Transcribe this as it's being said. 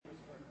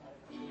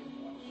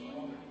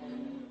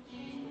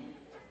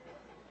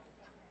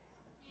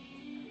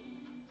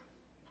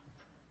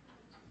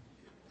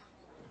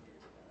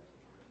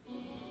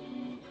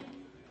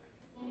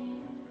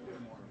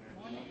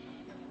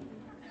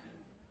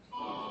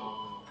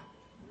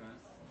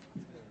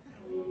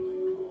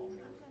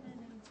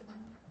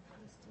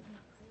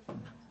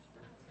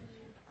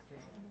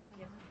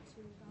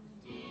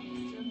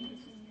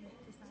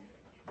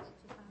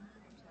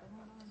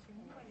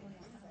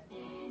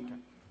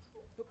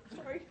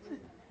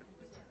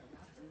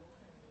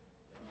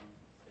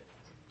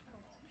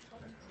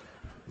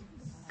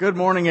Good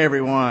morning,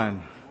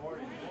 everyone.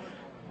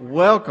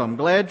 Welcome.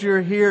 Glad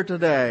you're here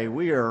today.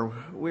 We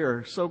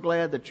are so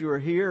glad that you are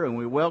here, and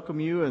we welcome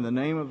you in the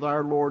name of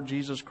our Lord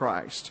Jesus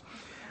Christ.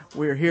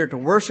 We are here to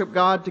worship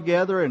God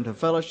together and to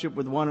fellowship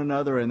with one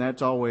another, and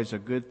that's always a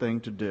good thing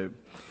to do.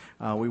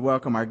 We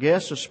welcome our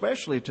guests,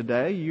 especially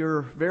today.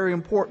 You're very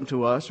important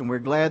to us, and we're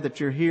glad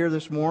that you're here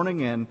this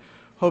morning and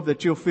hope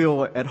that you'll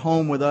feel at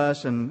home with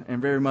us and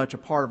very much a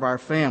part of our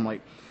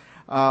family.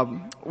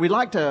 We'd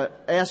like to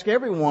ask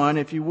everyone,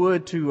 if you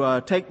would,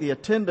 to take the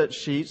attendance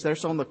sheets. They're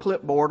on the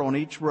clipboard on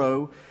each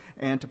row,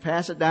 and to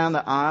pass it down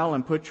the aisle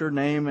and put your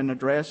name and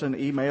address and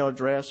email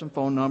address and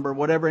phone number,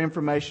 whatever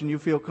information you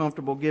feel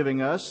comfortable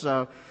giving us.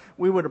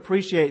 We would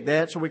appreciate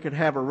that so we could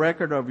have a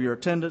record of your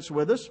attendance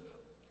with us.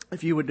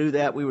 If you would do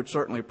that, we would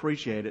certainly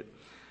appreciate it.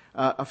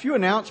 A few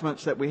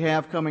announcements that we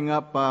have coming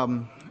up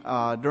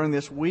during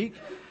this week.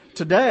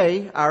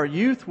 Today, our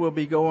youth will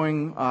be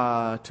going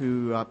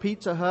to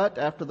Pizza Hut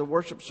after the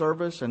worship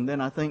service, and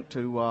then I think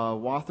to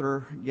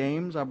Wather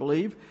Games, I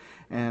believe.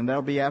 And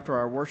that'll be after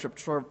our worship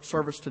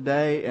service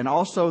today. And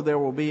also there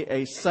will be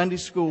a Sunday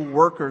school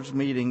workers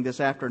meeting this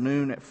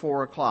afternoon at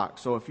 4 o'clock.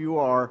 So if you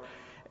are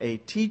a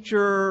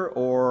teacher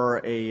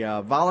or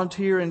a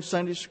volunteer in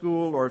Sunday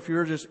school, or if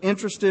you're just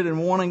interested in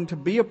wanting to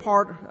be a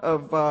part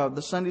of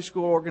the Sunday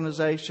school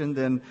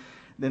organization,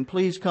 then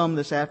please come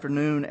this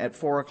afternoon at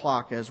 4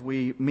 o'clock as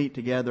we meet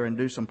together and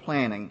do some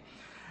planning.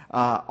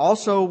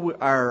 Also,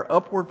 our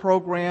Upward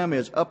program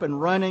is up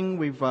and running.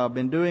 We've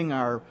been doing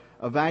our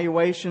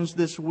evaluations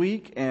this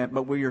week,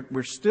 but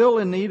we're still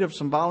in need of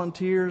some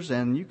volunteers,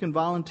 and you can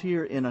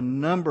volunteer in a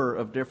number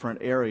of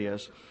different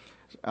areas.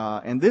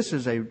 And this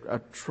is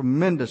a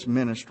tremendous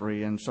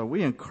ministry, and so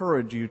we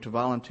encourage you to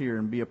volunteer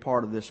and be a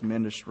part of this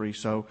ministry.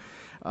 So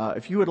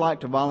if you would like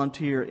to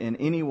volunteer in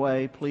any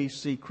way,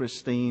 please see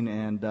Christine,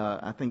 and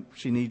I think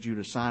she needs you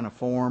to sign a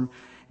form.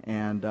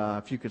 And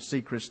if you could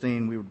see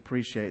Christine, we would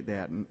appreciate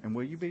that. And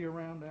will you be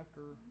around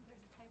after?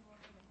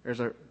 There's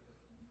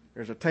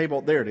a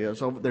table. There it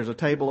is. There's a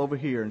table over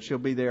here, and she'll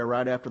be there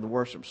right after the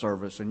worship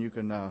service, and you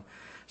can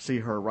see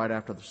her right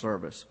after the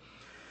service.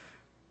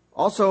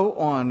 Also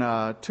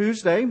on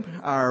Tuesday,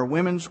 our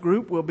women's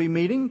group will be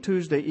meeting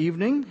Tuesday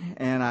evening,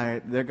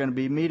 and they're going to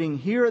be meeting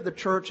here at the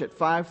church at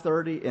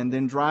 5:30, and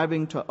then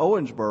driving to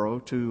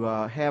Owensboro to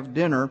have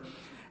dinner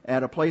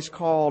at a place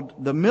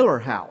called the Miller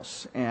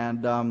House.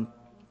 And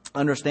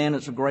understand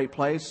it's a great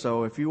place.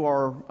 So if you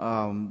are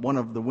one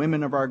of the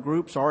women of our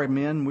group, sorry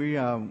men, we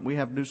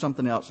have to do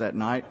something else that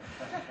night.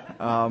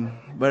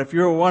 But if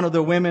you're one of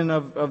the women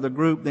of the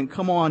group, then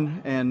come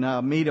on and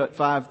meet at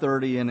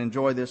 5:30 and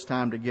enjoy this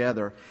time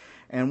together.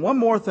 And one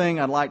more thing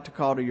I'd like to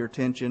call to your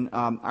attention.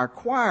 Our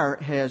choir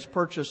has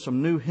purchased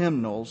some new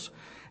hymnals,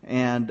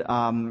 and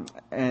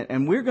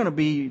we're going to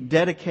be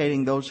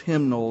dedicating those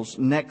hymnals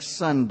next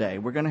Sunday.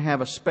 We're going to have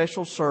a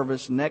special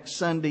service next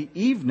Sunday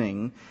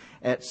evening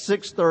at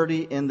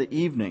 6:30 in the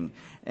evening.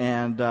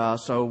 And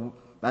so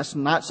that's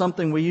not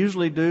something we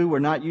usually do. We're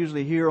not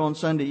usually here on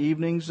Sunday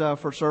evenings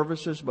for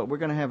services, but we're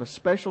going to have a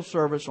special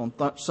service on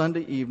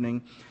Sunday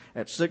evening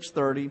at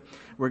 6:30.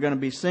 We're going to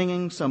be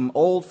singing some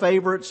old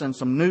favorites and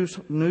some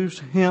new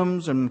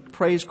hymns and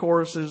praise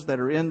choruses that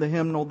are in the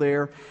hymnal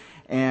there.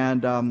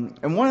 And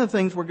one of the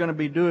things we're going to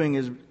be doing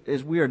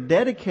is we are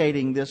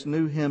dedicating this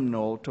new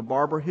hymnal to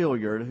Barbara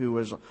Hilliard, who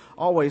is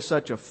always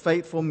such a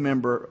faithful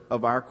member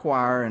of our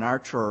choir and our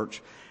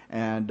church,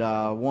 and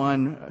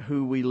one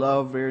who we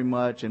love very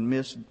much and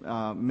miss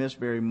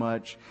very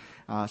much.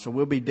 So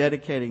we'll be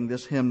dedicating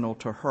this hymnal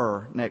to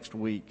her next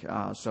week.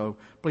 So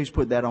please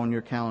put that on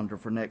your calendar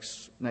for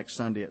next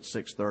Sunday at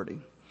 6:30.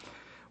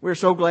 We're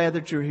so glad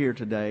that you're here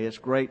today. It's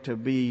great to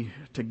be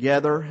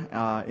together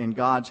in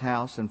God's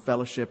house and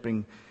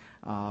fellowshipping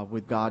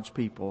with God's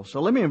people.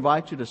 So let me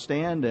invite you to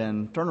stand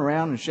and turn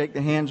around and shake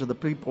the hands of the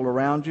people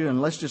around you,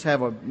 and let's just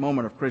have a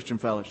moment of Christian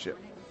fellowship.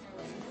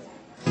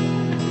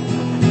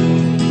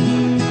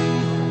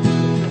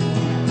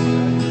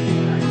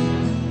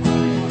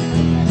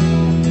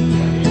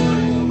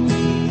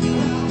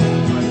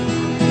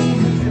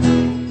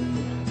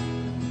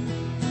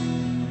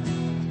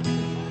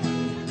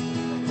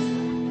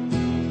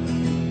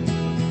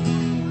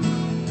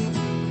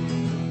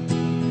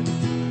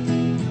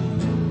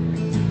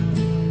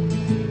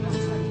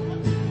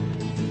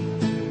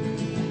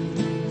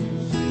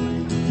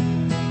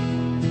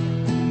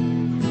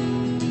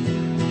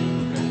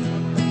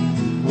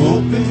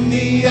 Open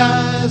the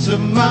eyes of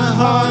my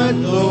heart,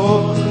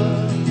 Lord.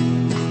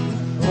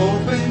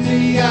 Open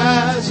the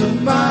eyes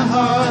of my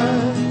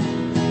heart.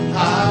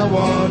 I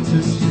want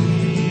to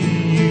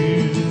see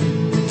you.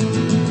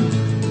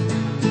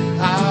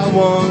 I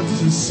want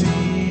to see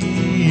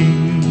you.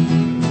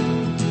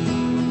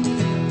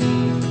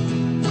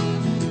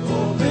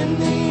 Open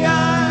the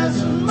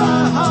eyes of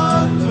my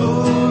heart,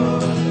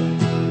 Lord.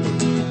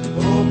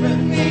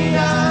 Open the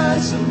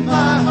eyes of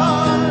my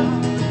heart.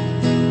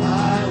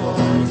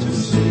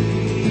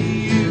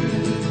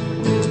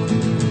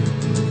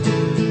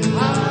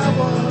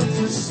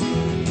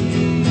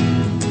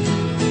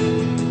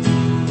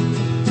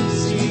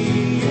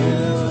 See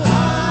you.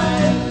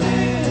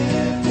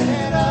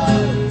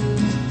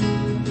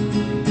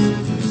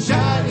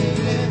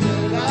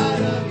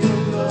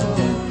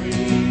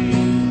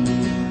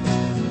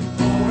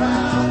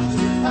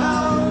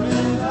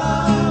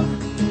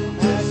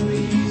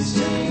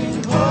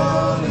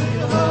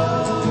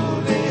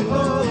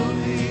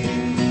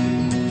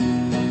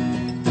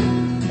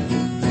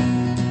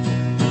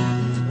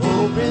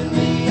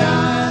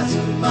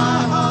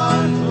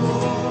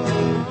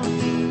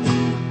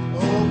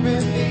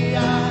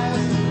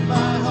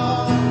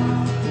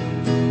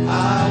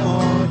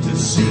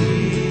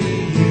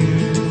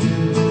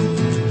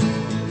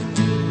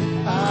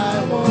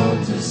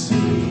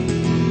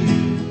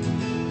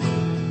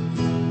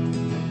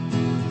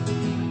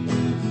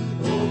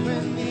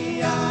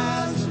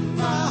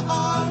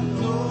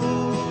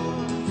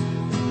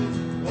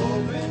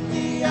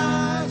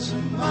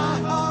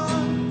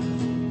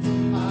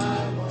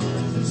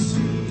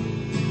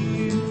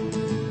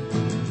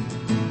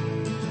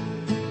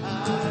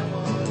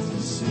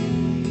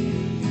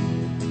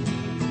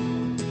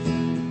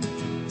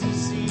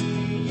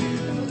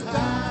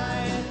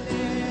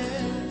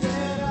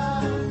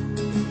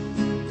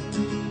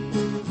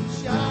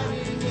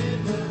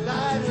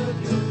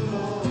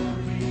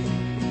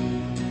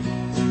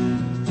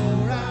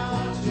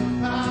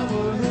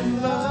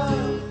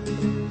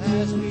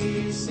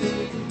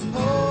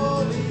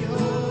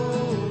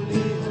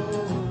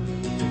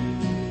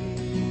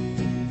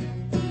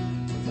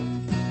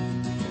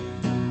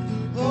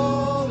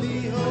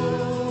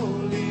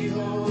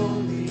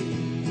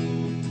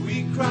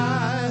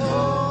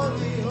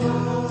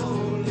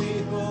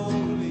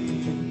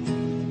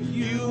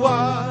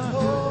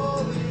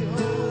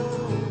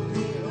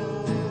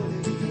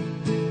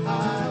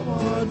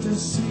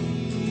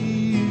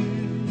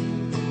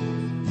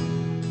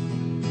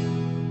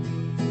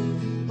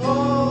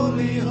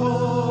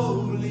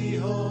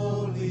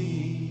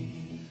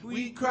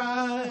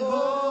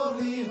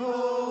 holy,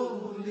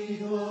 holy,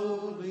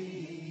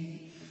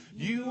 holy.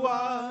 You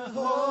are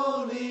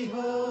holy,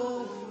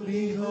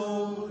 holy,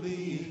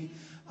 holy.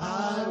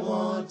 I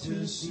want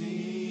to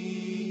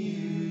see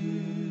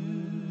you.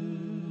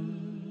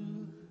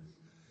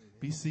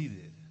 Be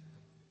seated.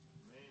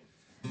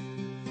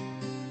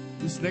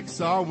 This next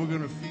song we're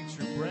going to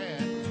feature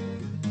Brad.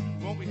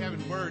 We won't be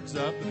having words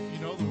up, but if you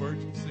know the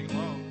words, you can sing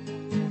along.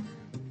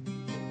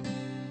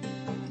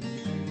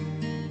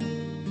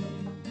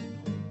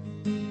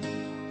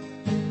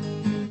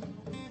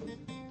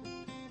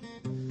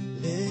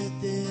 Let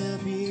there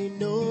be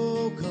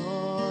no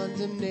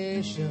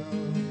condemnation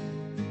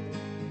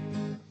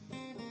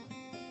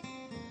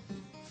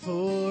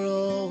for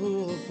all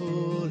who are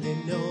fully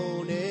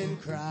known in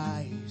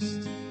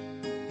Christ.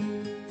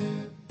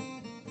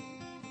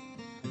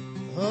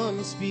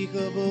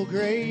 Unspeakable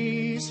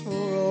grace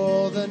for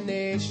all the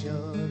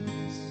nations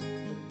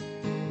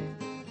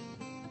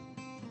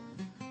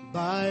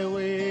by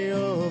way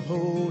of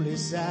holy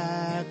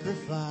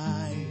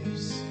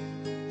sacrifice.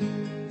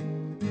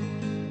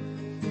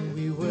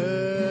 We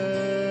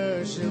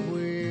worship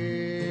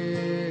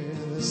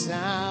with the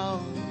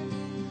sound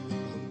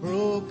of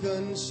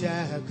broken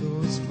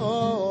shackles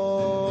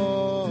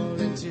fall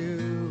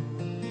into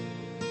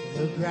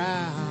the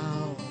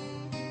ground.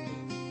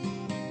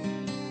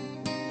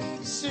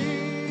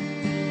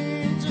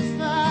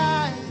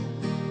 Sanctified,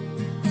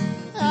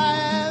 I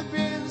have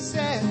been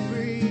set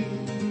free.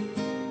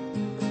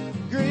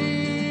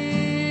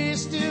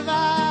 Grace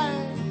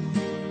divine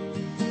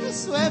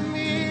has swept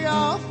me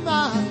off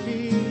my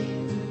feet.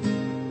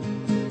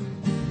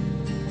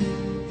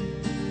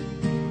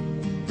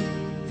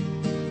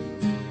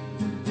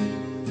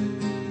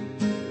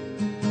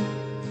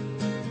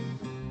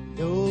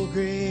 No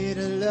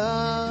greater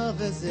love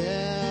has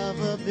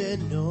ever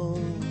been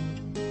known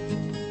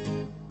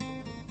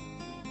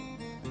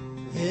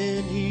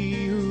than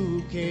he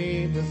who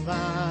came to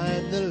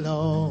find the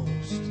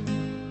lost.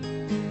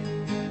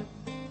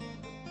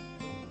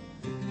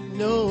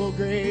 No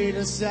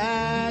greater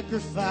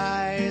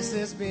sacrifice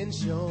has been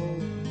shown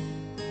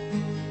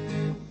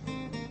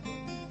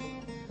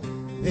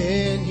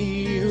than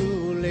he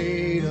who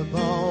laid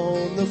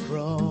upon the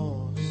cross.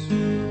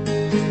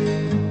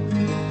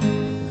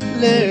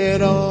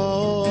 Let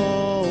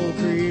all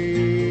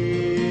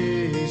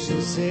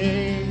creation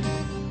sing,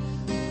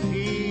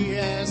 he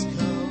has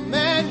come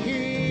and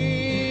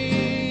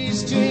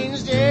he's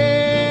changed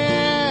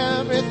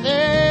everything.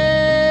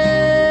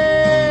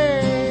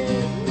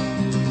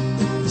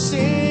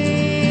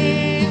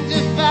 Sanctified,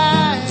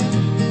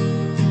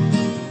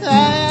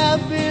 I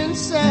have been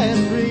set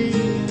free.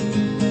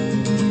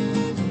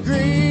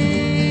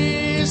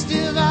 Grace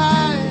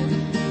divine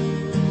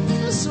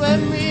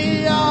swept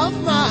me off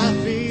my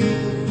feet.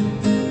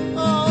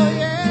 Oh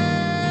yeah,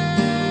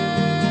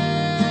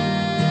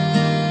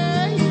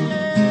 yeah.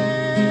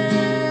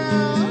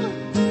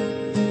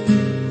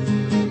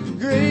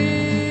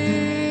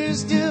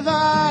 Grace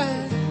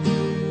divine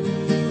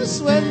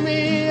swept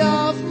me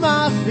off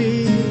my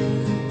feet.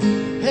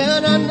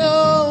 And I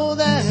know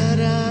that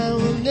I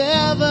will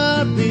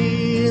never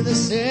be the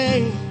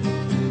same.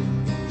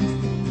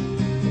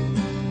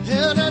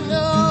 And I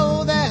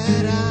know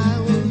that I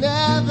will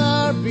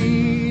never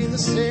be the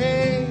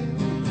same.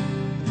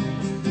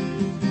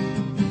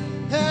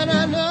 And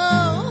I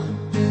know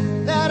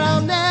that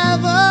I'll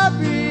never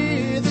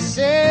be the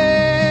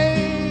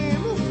same.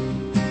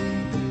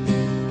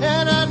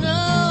 And I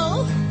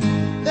know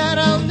that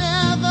I'll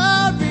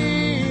never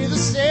be the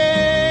same.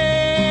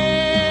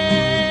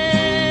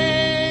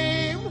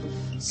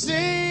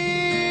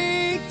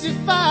 Sanctified,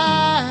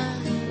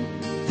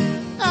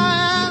 I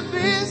have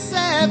been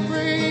set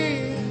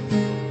free.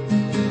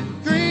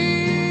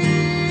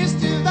 Grace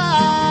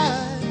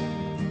divine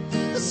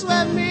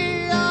swept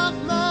me off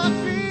my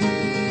feet.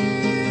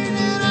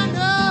 And I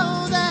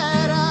know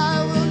that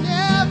I will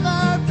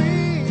never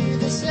be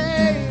the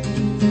same.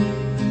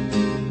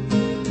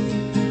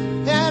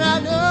 And I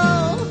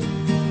know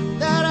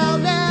that I'll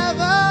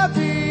never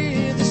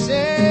be the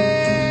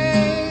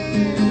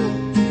same.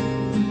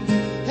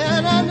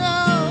 And I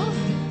know,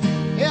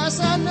 yes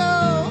I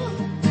know,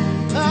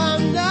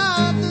 I'm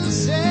not the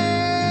same.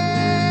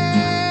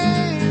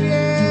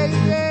 Yeah,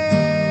 yeah.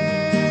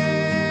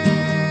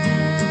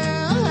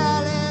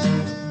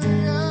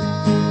 Hallelujah.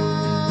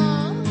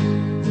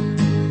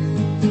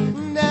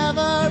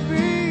 Never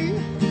be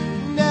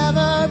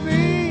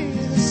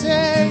the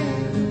same.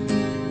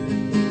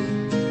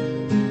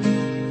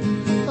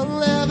 I'll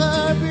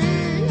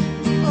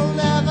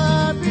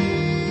never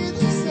be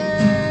the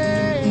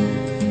same.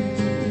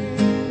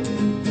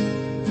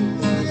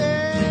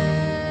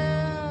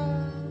 Yeah.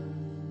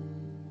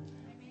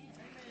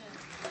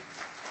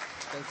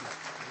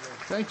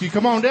 Thank you.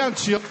 Come on down,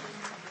 Chip.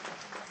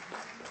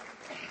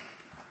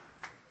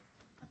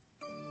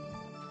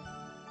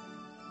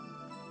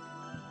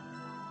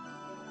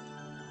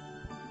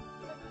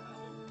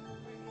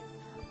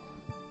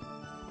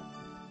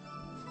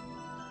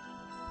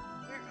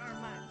 Where are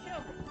my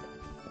children?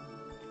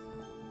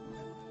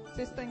 Is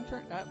this thing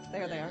turned up?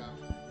 There they are.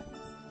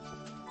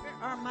 Where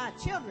are my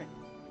children?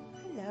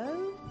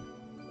 Hello.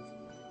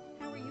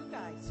 How are you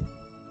guys?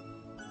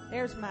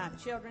 There's my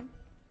children.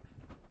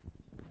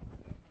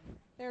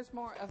 There's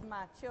more of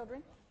my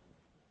children.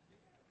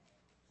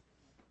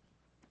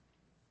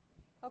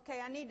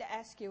 Okay, I need to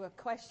ask you a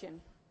question,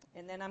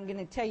 and then I'm going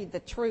to tell you the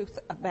truth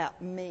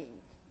about me.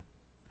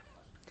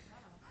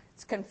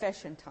 It's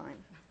confession time.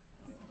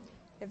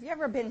 Have you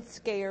ever been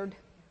scared?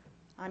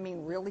 I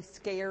mean, really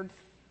scared?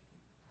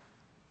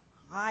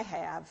 I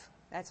have.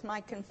 That's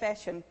my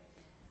confession.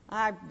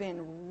 I've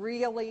been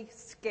really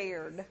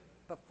scared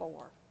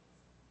before.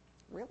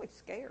 Really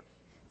scared.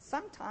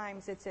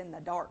 Sometimes it's in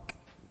the dark.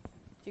 Do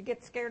you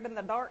get scared in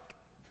the dark?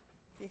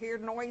 You hear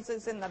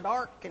noises in the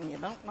dark and you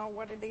don't know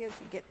what it is,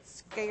 you get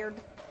scared.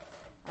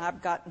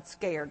 I've gotten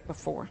scared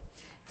before.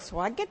 So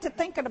I get to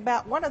thinking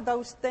about what are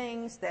those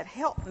things that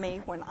help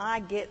me when I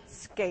get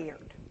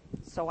scared.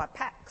 So I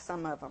pack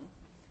some of them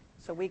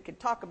so we could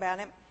talk about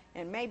them,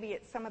 and maybe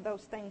it's some of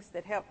those things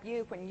that help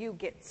you when you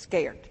get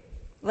scared.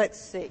 Let's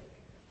see.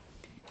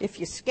 If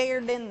you're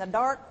scared in the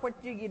dark,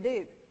 what do you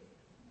do?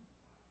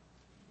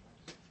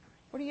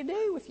 What do you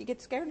do if you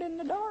get scared in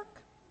the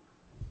dark?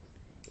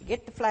 You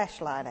get the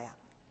flashlight out.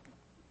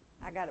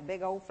 I got a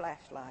big old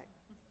flashlight,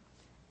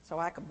 so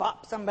I could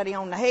bop somebody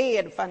on the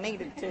head if I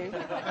needed to.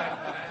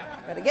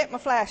 But I get my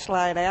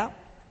flashlight out.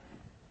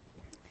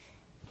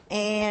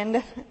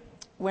 And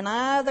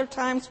other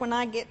times when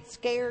I get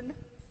scared,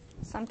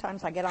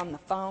 sometimes I get on the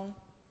phone.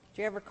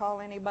 Do you ever call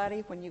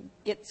anybody when you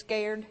get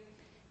scared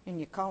and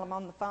you call them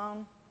on the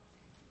phone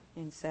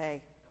and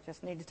say,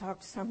 just need to talk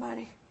to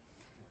somebody?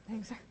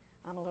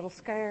 I'm a little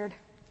scared.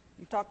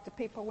 You talk to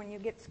people when you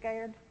get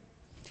scared?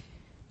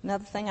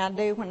 Another thing I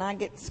do when I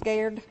get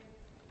scared,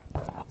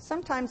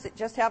 sometimes it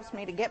just helps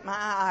me to get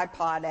my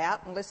iPod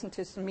out and listen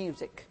to some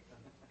music.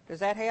 Does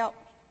that help?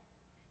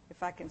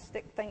 If I can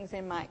stick things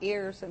in my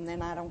ears and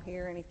then I don't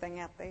hear anything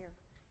out there,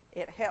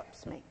 it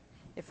helps me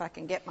if I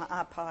can get my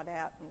iPod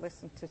out and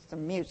listen to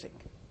some music.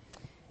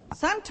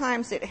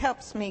 Sometimes it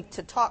helps me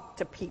to talk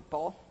to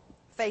people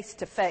face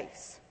to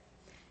face.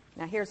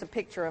 Now here's a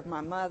picture of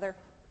my mother.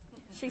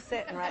 She's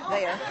sitting right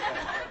there.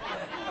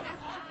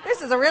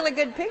 This is a really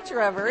good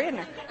picture of her, isn't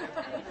it?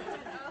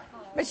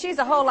 But she's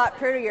a whole lot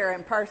prettier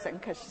in person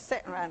because she's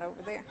sitting right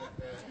over there.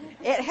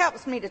 It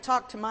helps me to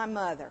talk to my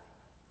mother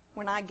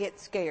when I get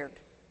scared.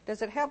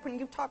 Does it help when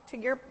you talk to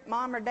your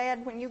mom or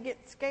dad when you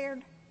get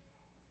scared?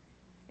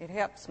 It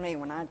helps me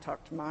when I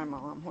talk to my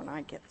mom when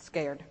I get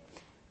scared.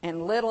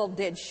 And little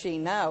did she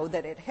know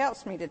that it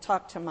helps me to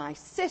talk to my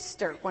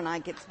sister when I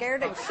get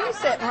scared, and she's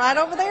sitting right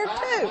over there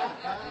too.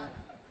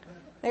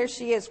 There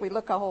she is. We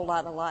look a whole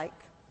lot alike.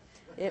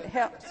 It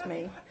helps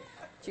me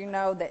to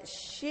know that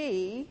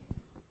she,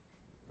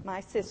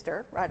 my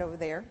sister, right over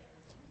there,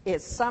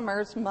 is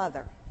Summer's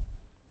mother.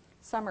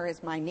 Summer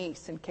is my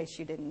niece, in case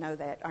you didn't know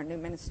that. Our new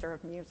minister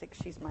of music,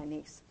 she's my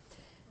niece.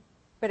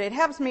 But it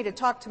helps me to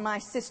talk to my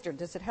sister.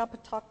 Does it help to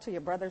talk to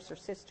your brothers or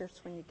sisters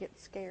when you get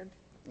scared?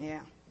 Yeah.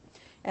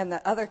 And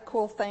the other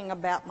cool thing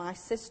about my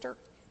sister,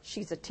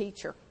 she's a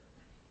teacher.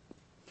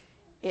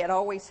 It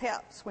always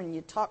helps when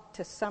you talk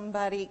to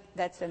somebody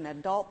that's an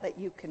adult that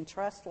you can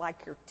trust,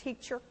 like your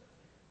teacher,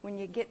 when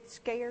you get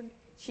scared.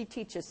 She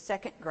teaches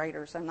second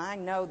graders, and I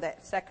know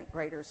that second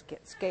graders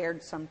get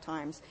scared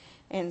sometimes.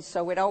 And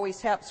so it always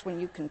helps when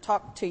you can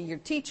talk to your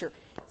teacher.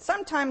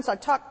 Sometimes I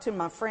talk to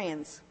my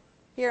friends.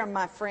 Here are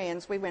my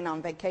friends. We went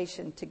on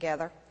vacation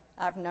together.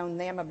 I've known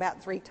them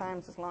about 3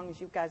 times as long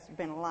as you guys have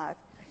been alive,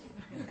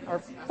 or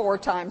 4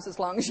 times as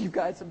long as you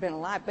guys have been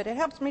alive. But it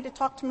helps me to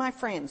talk to my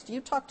friends. Do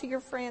you talk to your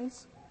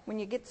friends when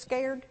you get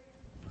scared?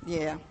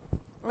 Yeah.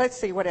 Let's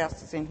see what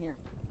else is in here.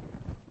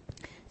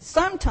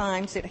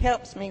 Sometimes it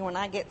helps me when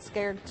I get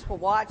scared to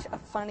watch a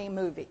funny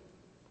movie.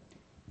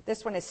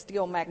 This one is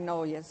Steel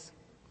Magnolias.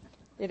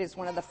 It is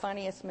one of the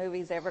funniest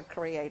movies ever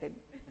created.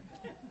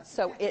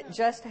 So it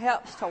just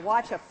helps to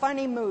watch a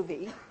funny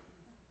movie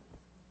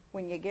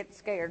when you get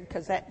scared,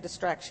 because that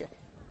distracts you.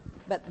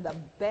 But the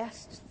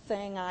best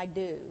thing I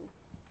do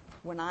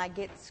when I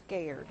get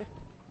scared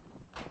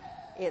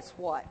is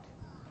what?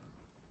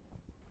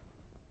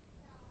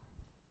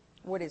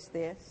 What is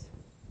this?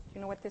 Do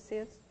you know what this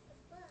is?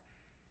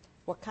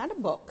 What kind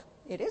of book?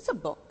 It is a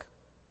book.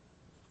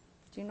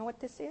 Do you know what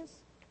this is?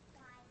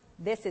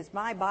 This is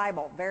my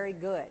Bible. Very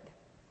good.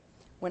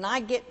 When I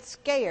get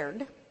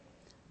scared,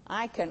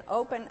 I can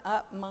open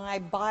up my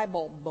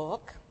Bible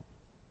book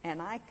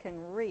and I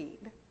can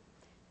read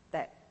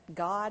that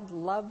God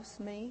loves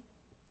me.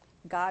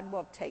 God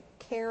will take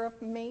care of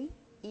me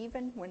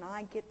even when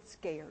I get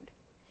scared.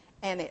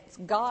 And it's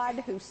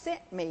God who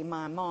sent me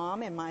my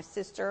mom and my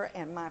sister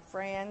and my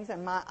friends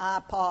and my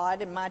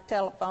iPod and my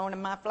telephone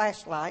and my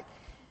flashlight,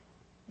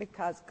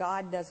 because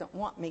God doesn't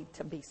want me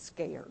to be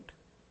scared.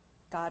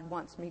 God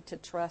wants me to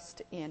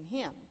trust in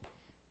Him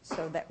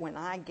so that when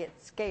I get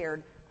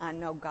scared, I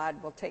know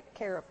God will take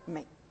care of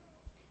me.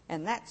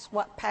 And that's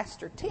what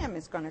Pastor Tim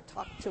is going to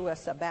talk to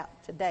us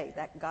about today,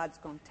 that God's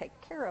going to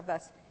take care of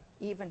us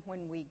even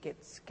when we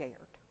get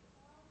scared.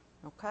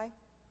 Okay?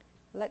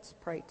 Let's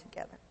pray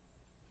together.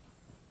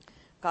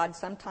 God,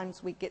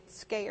 sometimes we get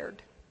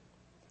scared,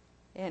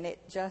 and it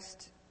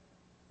just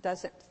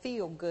doesn't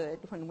feel good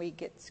when we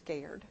get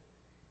scared.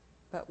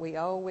 But we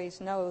always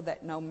know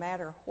that no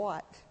matter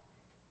what,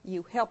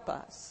 you help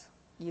us.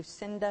 You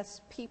send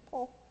us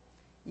people.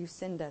 You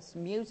send us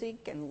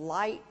music and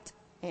light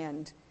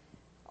and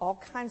all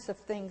kinds of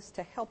things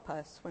to help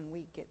us when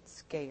we get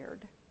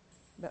scared.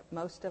 But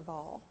most of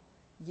all,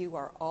 you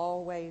are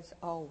always,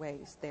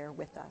 always there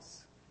with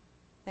us.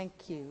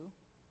 Thank you.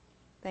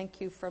 Thank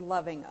you for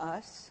loving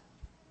us.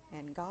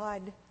 And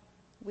God,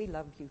 we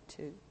love you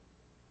too.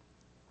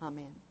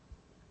 Amen.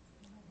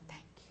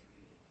 Thank you.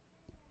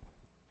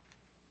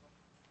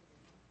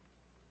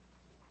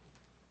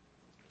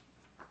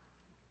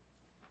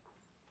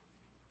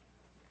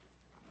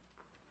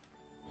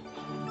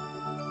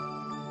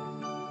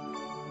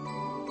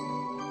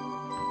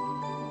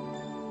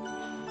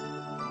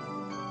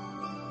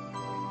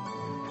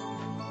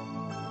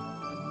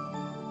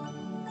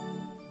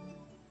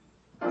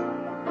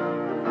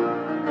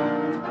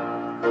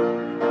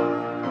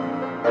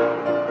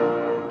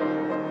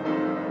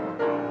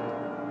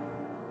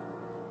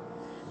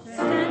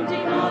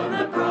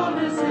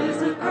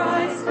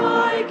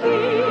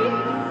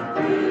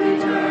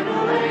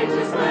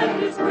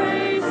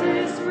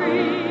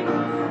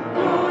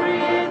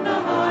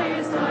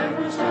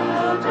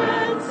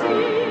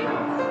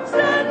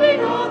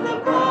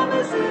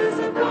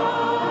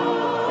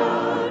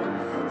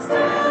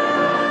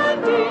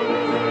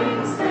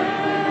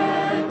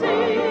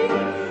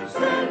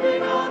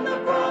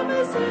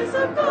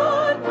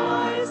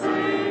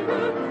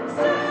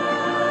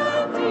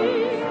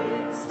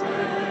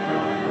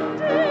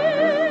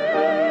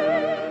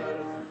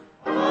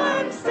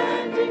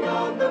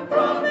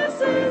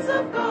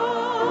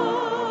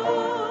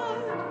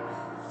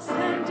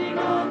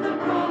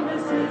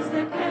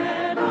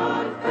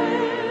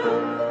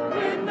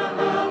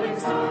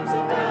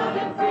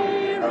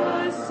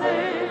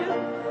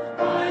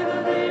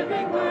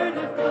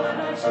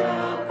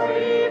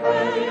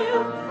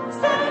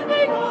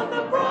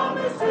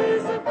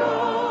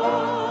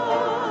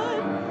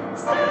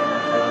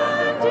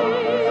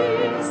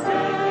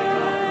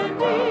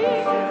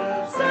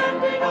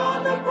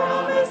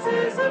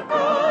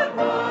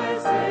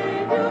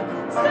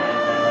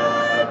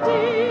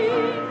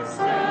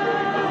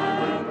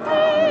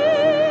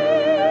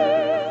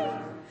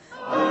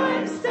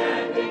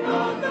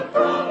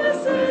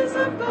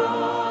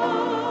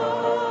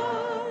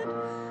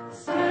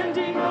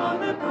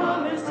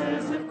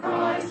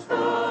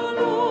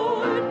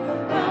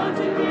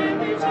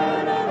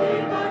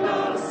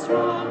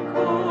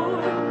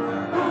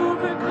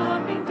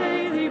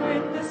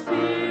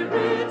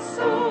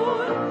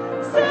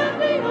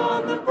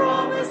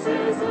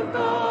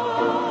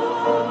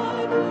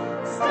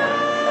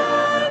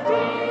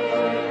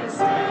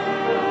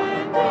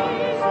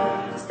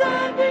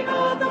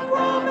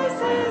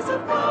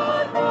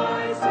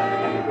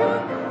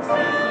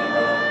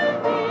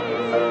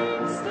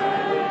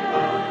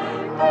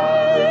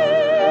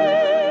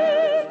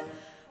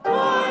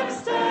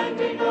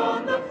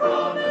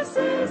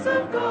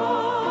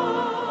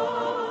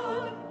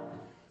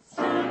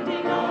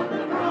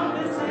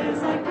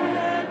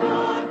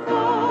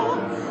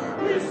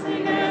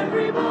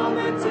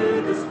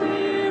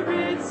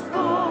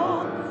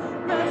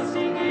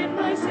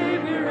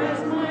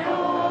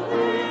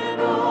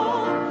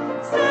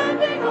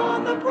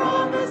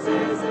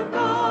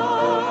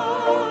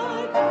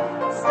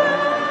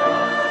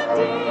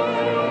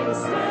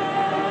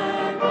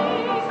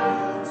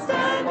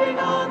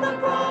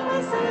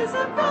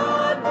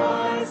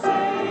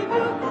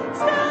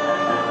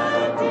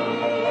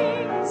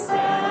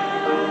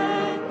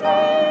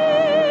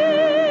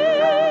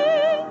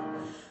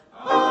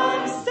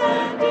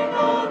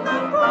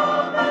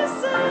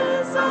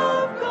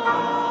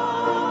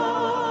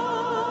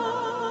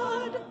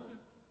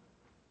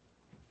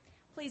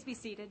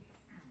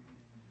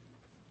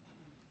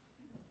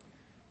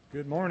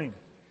 Good morning.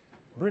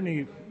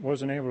 Brittany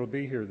wasn't able to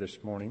be here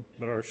this morning,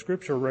 but our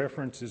scripture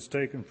reference is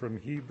taken from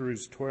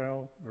Hebrews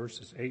 12,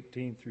 verses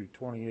 18 through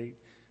 28.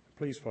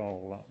 Please follow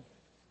along.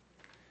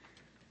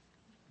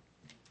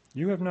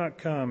 You have not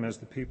come as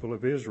the people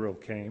of Israel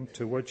came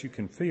to what you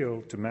can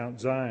feel, to Mount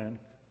Zion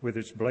with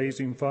its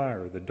blazing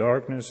fire, the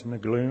darkness and the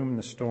gloom and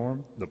the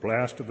storm, the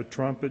blast of a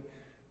trumpet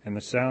and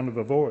the sound of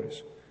a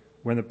voice.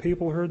 When the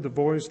people heard the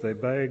voice, they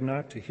begged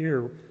not to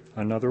hear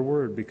another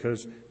word,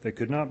 because they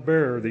could not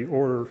bear the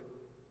order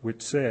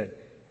which said,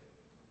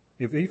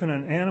 if even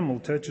an animal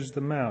touches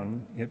the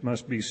mountain, it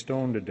must be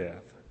stoned to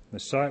death. The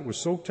sight was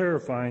so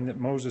terrifying that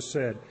Moses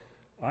said,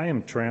 I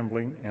am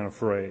trembling and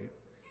afraid.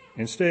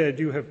 Instead,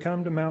 you have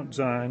come to Mount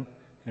Zion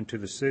and to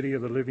the city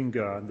of the living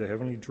God, the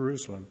heavenly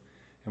Jerusalem,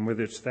 and with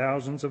its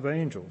thousands of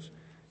angels.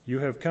 You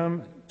have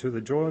come to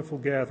the joyful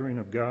gathering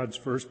of God's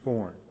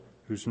firstborn,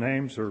 whose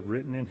names are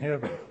written in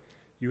heaven.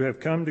 You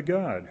have come to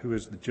God, who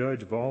is the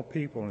judge of all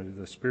people, and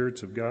to the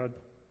spirits of God,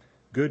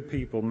 good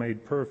people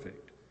made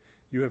perfect.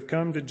 You have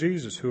come to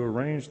Jesus, who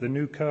arranged the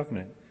new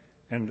covenant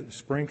and the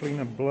sprinkling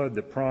of blood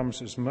that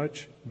promises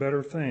much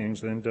better things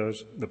than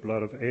does the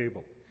blood of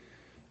Abel.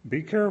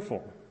 Be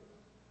careful,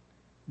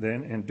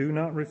 then, and do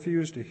not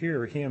refuse to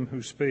hear him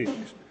who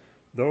speaks.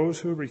 Those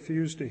who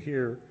refuse to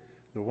hear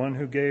the one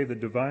who gave the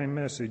divine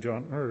message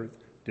on earth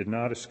did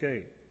not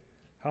escape.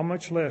 How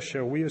much less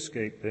shall we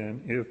escape,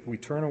 then, if we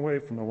turn away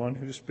from the one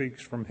who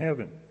speaks from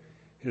heaven?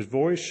 His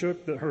voice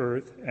shook the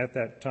earth at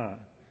that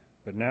time,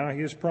 but now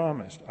he has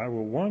promised, I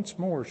will once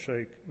more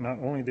shake not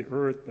only the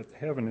earth, but the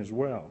heaven as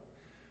well.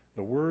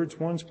 The words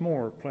once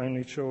more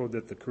plainly show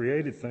that the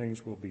created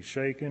things will be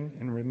shaken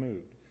and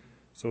removed,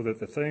 so that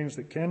the things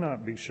that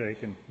cannot be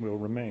shaken will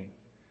remain.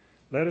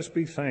 Let us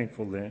be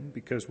thankful then,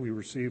 because we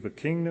receive a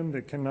kingdom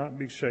that cannot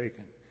be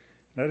shaken.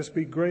 Let us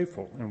be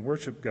grateful and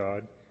worship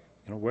God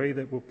in a way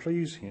that will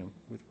please him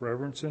with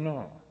reverence and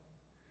awe.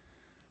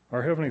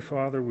 Our Heavenly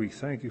Father, we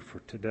thank you for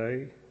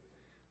today.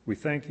 We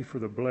thank you for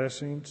the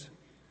blessings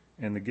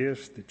and the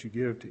gifts that you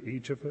give to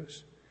each of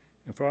us.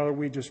 And Father,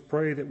 we just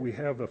pray that we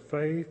have the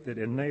faith that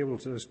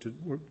enables us to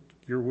work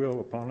your will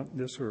upon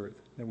this earth,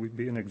 that we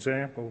be an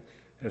example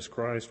as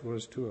Christ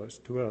was to us,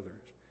 to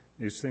others.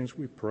 These things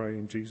we pray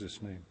in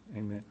Jesus' name.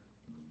 Amen.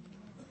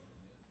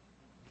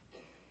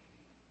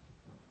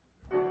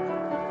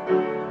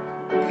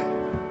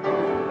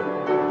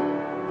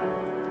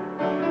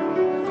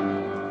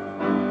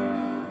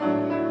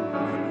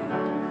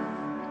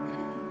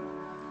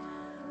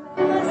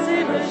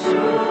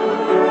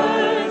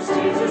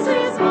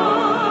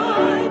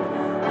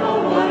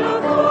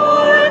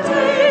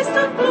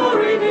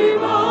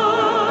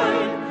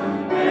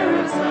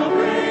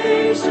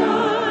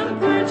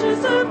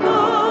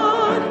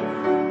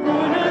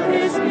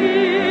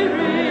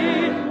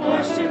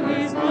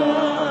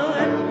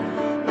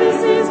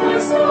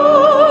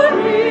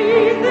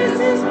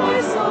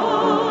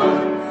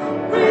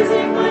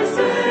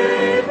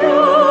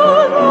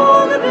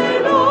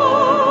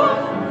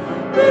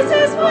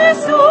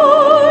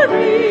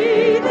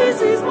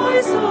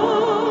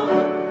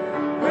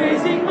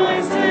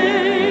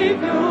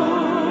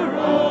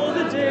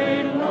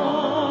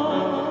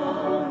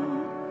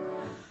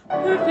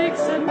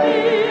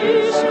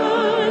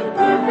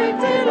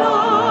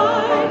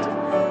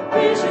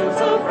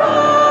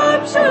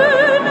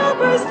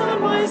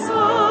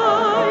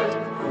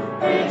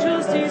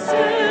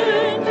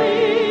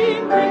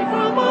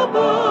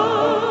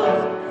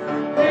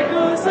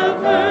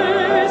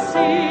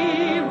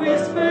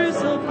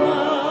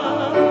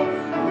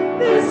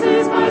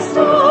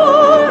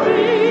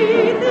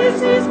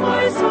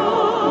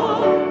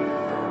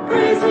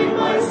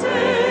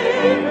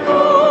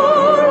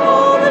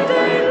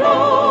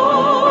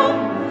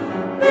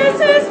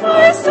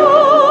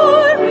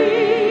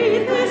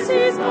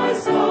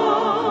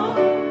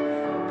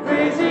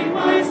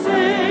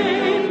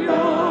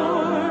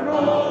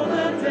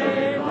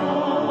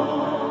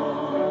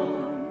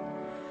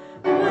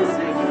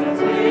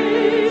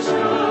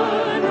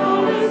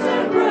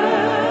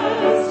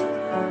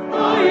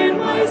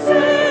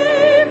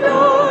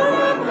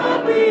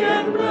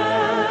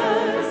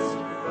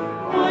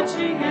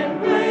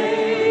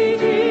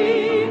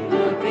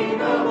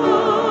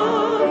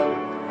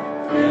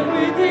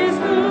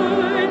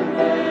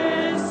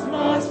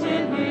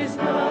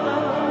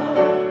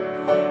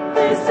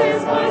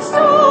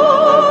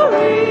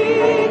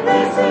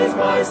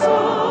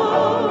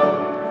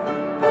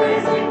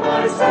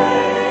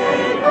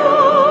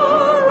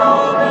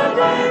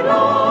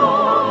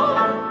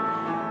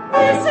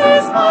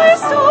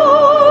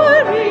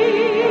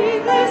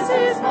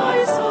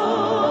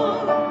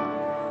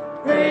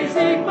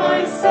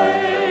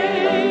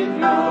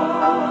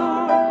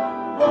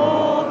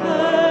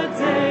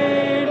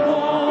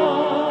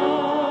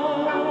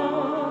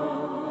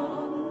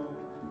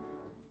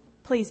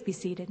 Please be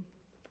seated.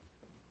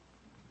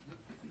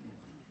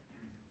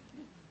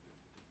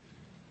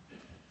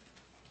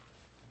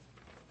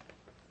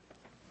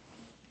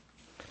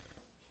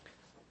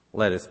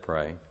 Let us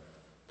pray.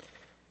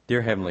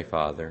 Dear Heavenly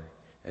Father,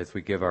 as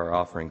we give our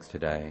offerings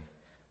today,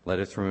 let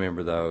us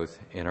remember those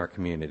in our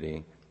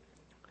community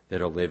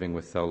that are living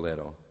with so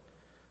little.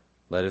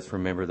 Let us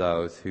remember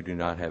those who do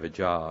not have a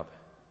job.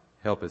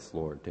 Help us,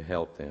 Lord, to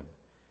help them.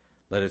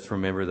 Let us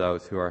remember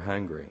those who are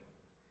hungry.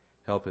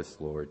 Help us,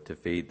 Lord, to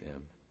feed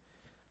them.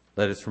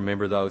 Let us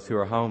remember those who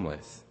are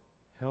homeless.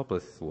 Help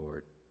us,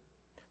 Lord,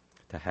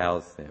 to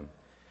house them.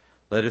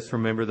 Let us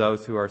remember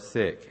those who are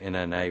sick and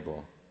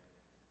unable.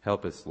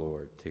 Help us,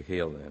 Lord, to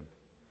heal them.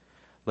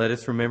 Let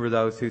us remember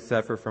those who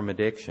suffer from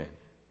addiction.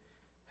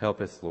 Help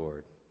us,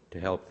 Lord, to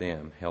help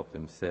them help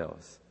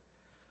themselves.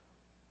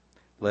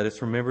 Let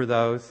us remember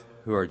those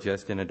who are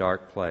just in a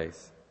dark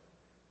place.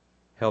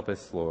 Help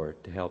us,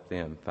 Lord, to help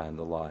them find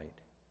the light.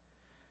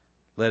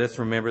 Let us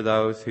remember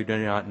those who do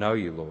not know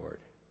you,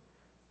 Lord.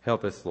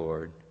 Help us,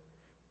 Lord,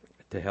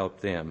 to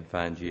help them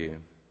find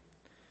you.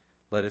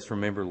 Let us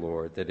remember,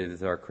 Lord, that it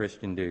is our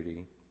Christian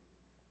duty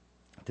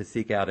to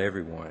seek out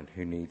everyone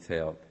who needs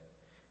help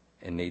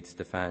and needs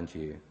to find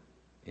you.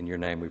 In your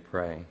name we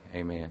pray.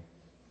 Amen.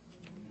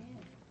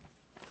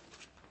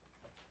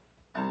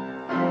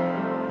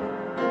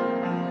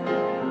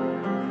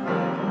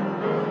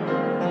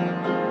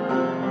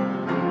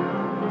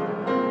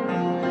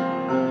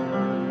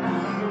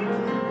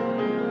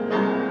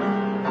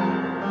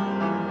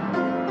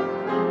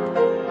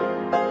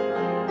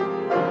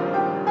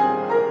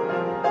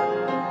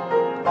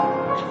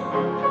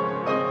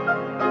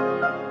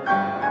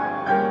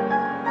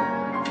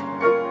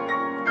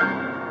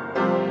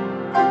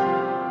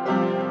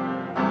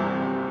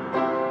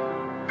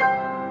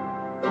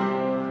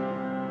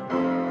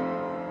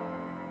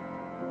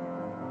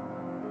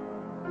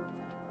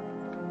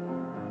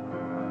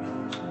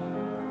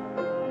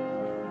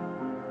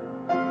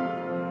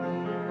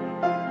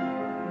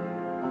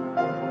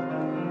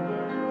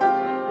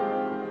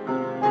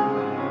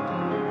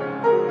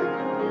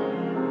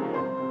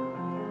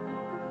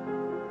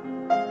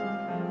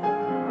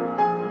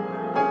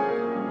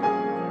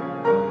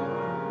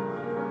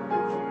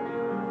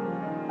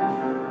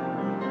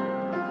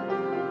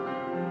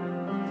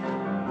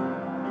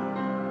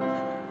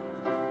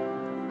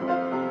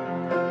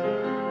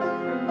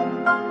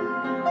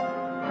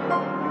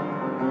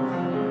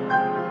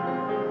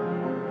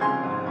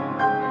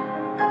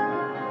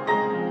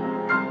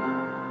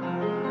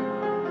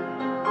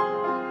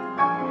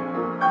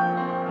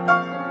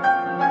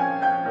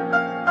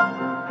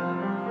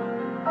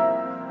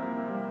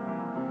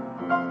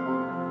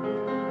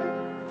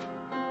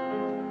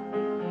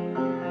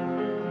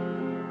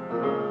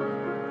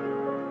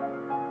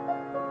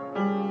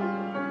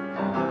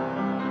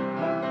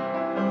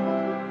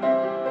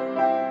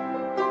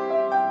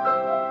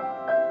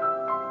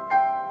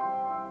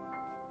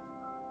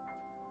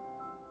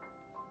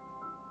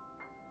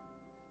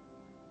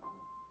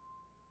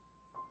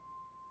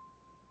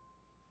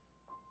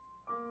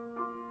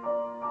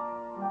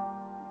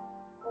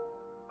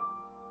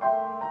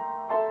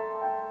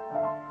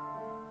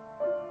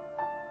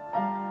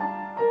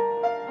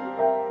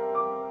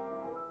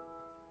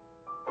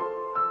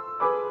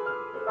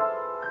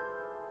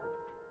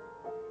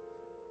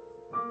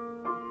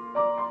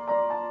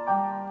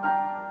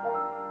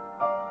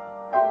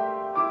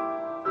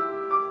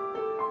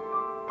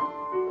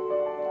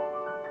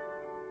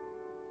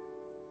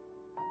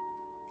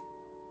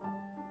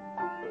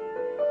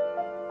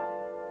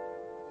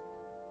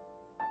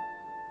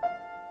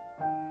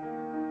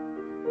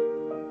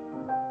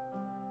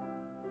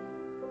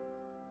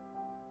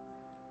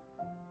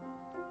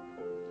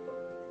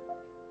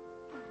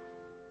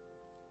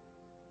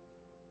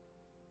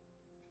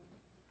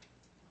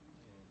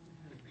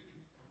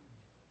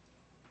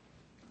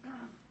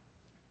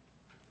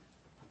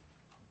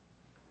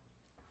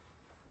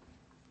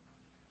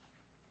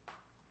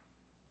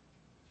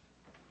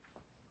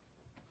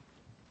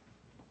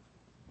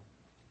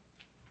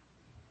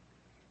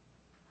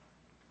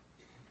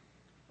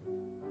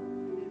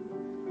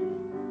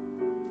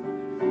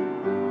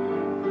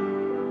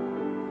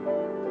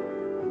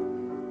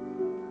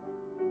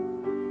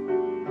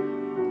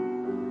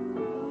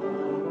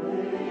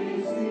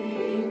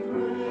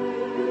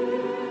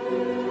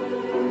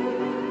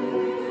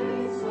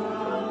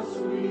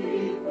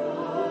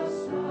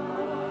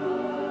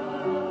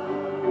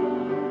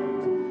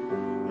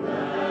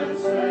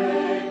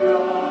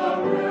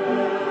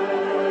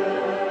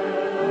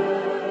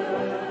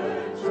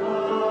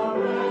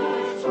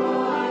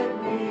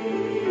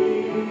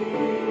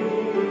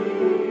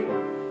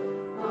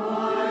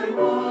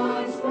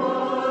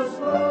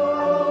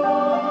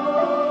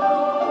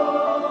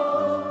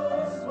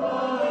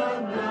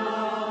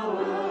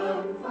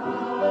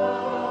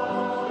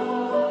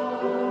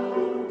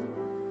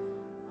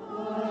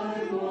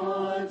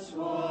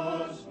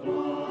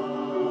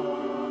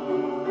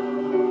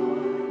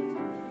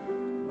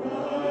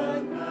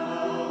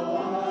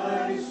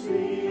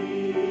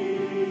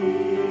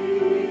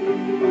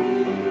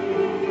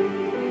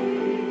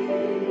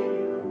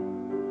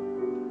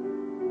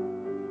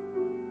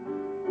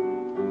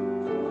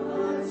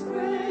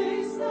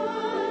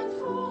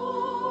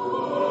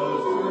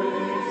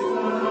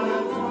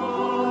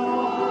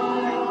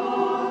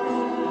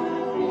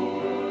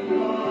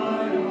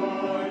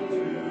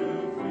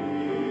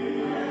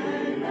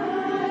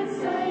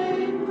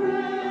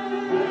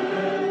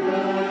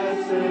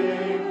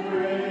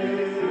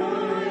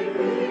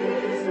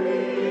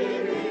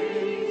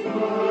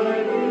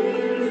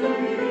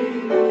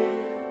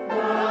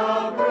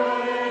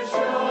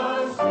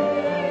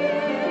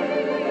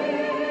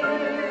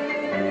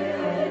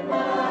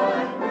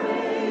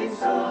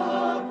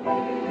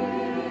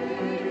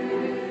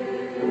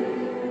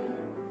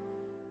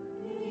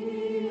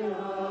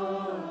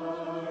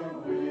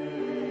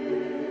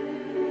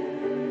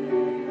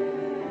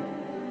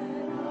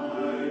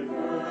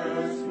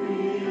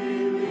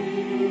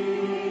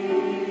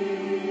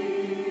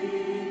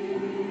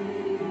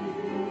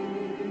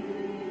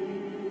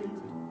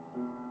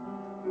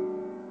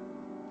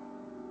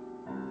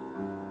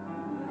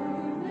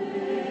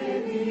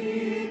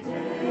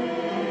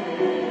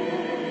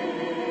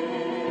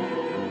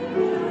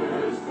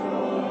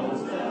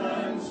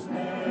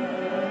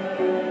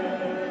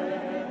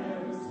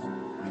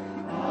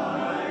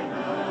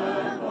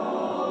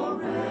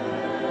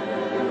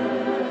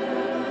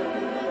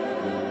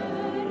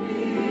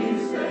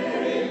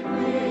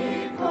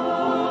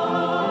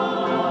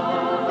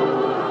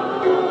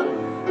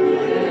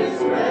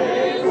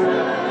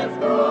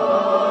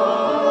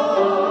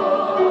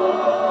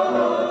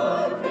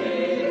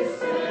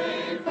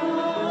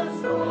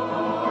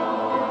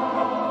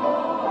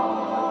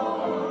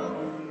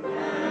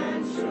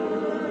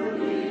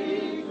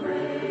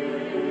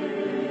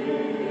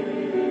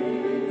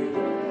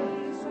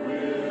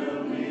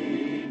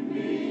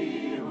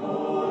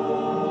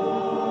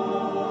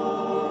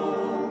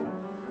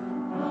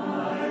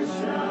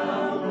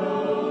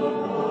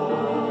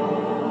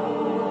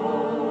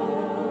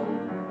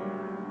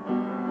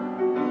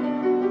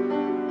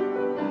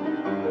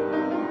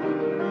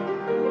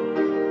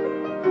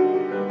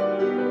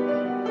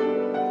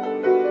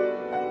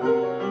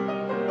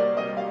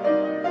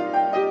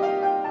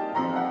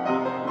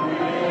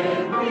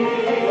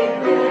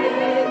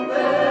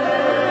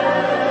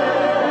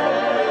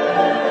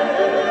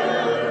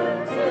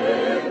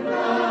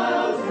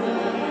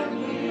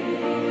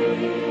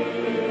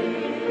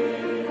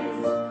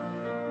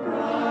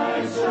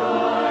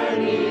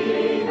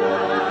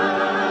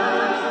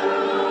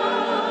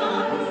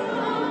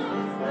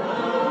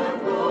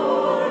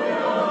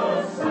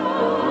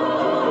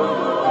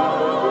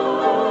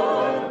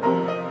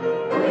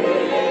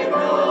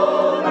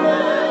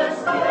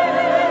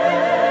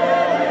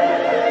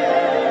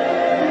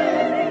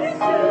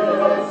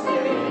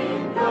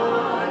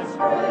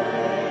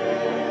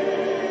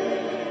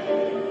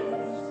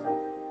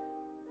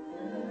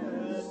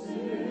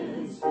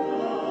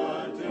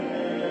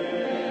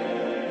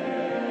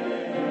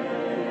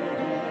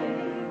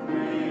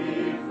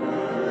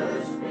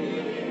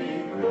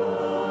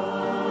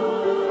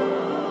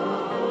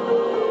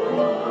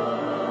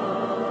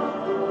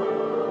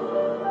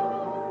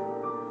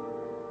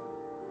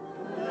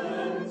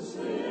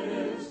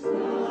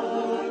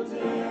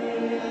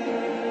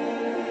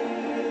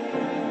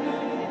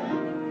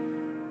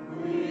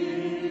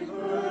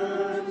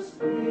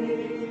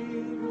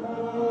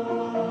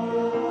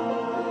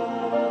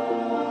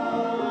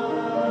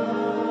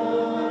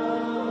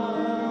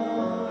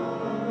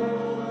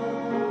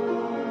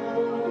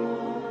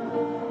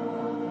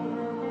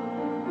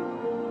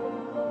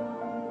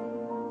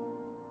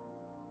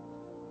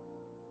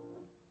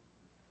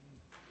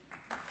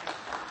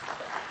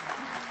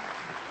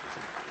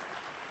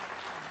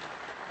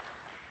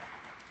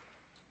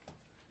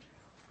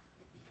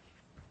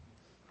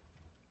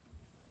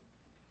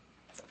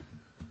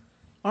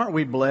 Aren't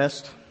we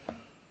blessed?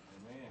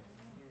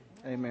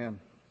 Amen.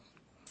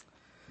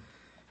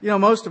 You know,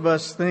 most of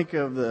us think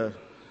of the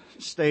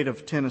state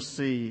of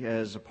Tennessee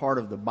as a part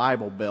of the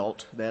Bible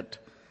Belt, that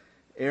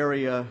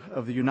area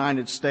of the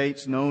United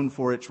States known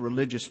for its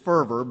religious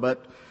fervor,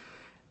 but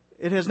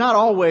it has not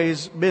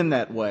always been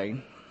that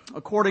way.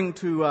 According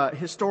to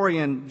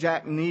historian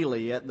Jack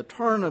Neely, at the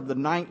turn of the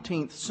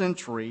 19th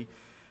century,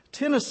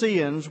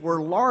 Tennesseans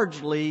were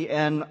largely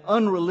an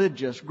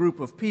unreligious group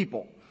of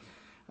people.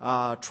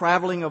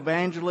 Traveling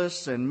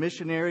evangelists and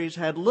missionaries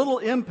had little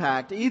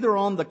impact either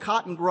on the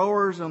cotton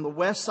growers on the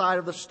west side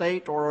of the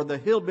state or the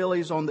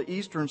hillbillies on the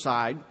eastern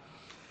side.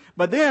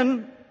 But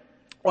then,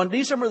 on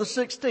December the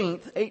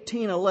 16th,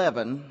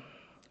 1811,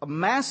 a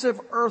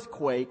massive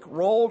earthquake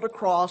rolled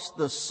across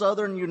the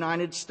southern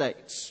United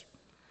States.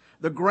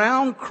 The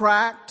ground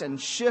cracked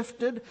and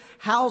shifted,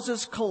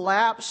 houses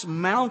collapsed,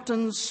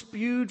 mountains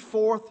spewed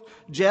forth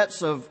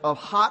jets of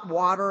hot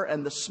water,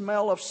 and the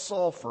smell of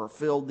sulfur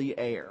filled the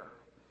air.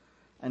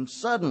 And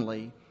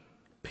suddenly,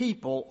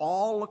 people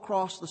all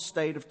across the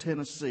state of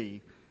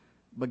Tennessee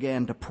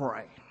began to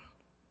pray.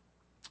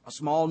 A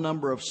small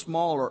number of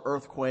smaller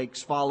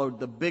earthquakes followed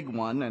the big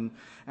one, and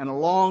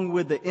along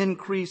with the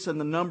increase in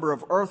the number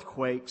of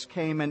earthquakes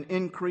came an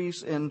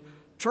increase in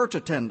church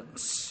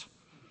attendance.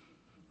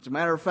 As a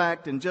matter of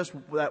fact, in just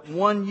that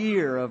 1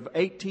 year of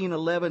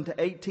 1811 to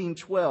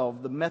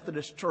 1812, the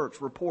Methodist Church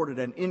reported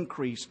an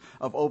increase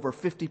of over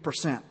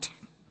 50%.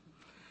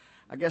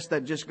 I guess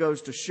that just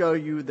goes to show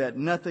you that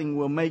nothing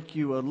will make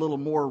you a little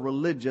more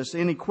religious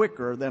any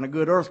quicker than a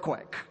good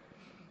earthquake.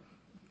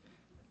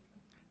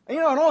 And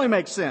you know, it only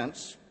makes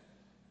sense.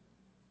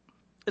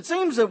 It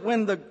seems that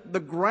when the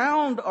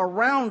ground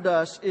around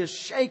us is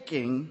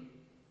shaking,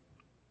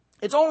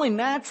 it's only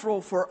natural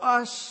for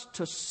us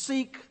to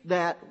seek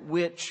that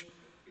which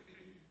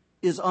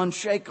is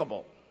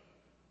unshakable.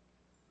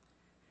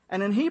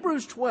 And in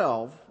Hebrews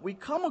 12, we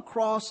come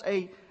across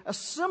a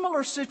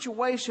similar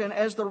situation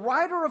as the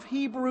writer of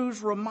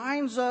Hebrews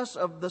reminds us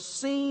of the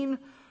scene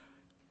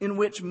in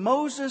which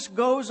Moses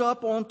goes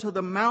up onto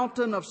the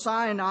mountain of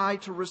Sinai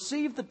to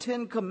receive the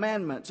Ten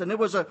Commandments. And it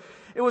was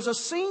a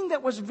scene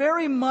that was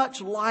very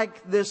much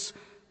like this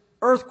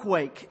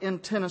earthquake in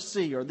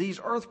Tennessee, or these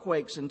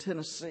earthquakes in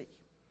Tennessee.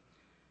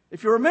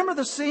 If you remember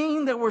the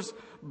scene, there was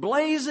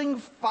blazing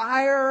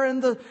fire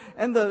and the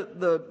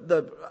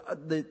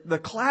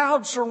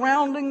clouds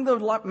surrounding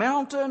the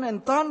mountain,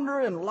 and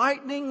thunder and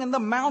lightning, and the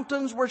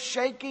mountains were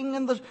shaking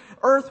and the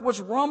earth was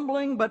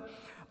rumbling.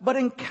 But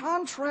in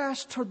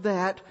contrast to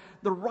that,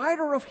 the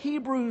writer of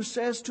Hebrews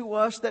says to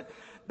us that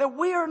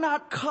we are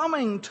not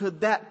coming to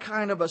that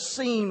kind of a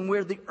scene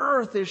where the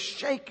earth is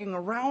shaking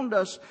around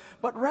us,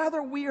 but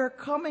rather we are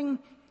coming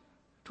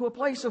to a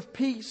place of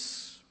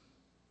peace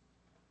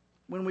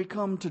when we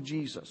come to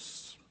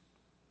Jesus.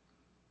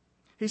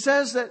 He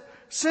says that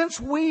since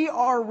we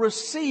are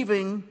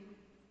receiving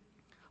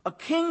a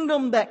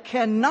kingdom that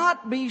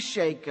cannot be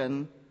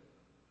shaken,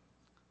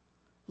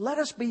 let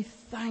us be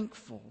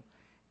thankful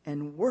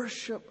and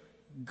worship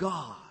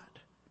God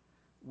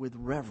with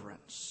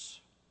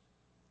reverence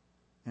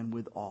and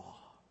with awe.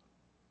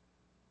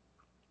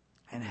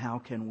 And how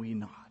can we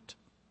not?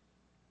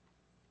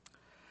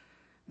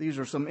 These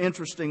are some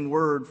interesting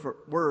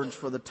words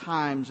for the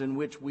times in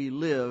which we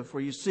live. For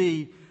you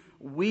see,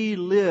 we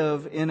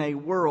live in a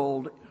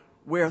world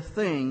where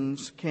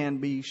things can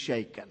be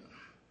shaken,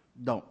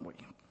 don't we?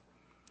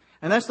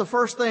 And that's the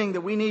first thing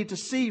that we need to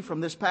see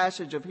from this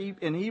passage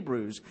in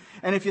Hebrews.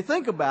 And if you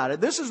think about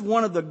it, this is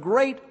one of the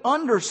great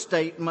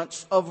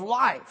understatements of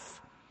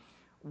life.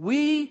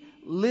 We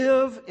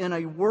live in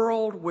a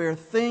world where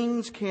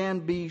things can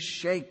be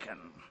shaken.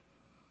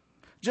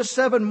 Just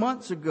 7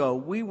 months ago,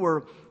 we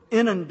were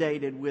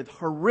inundated with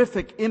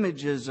horrific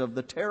images of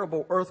the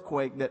terrible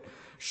earthquake that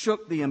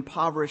shook the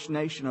impoverished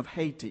nation of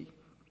Haiti.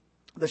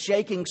 The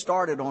shaking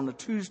started on a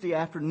Tuesday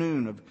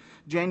afternoon of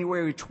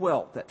January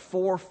 12th at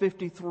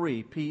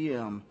 4:53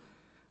 p.m.,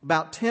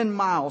 about 10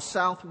 miles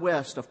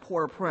southwest of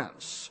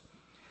Port-au-Prince.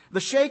 The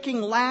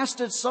shaking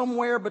lasted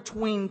somewhere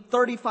between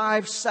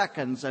 35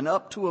 seconds and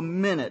up to a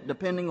minute,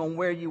 depending on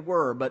where you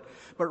were. But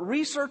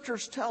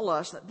researchers tell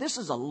us that this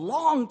is a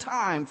long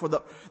time for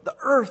the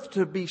earth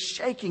to be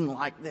shaking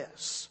like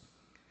this.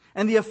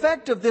 And the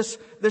effect of this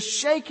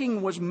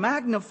shaking was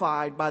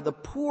magnified by the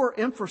poor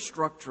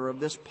infrastructure of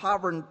this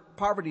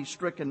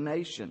poverty-stricken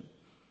nation.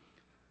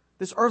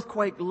 This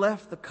earthquake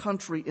left the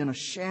country in a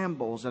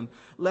shambles and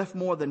left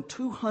more than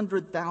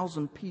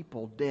 200,000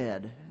 people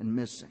dead and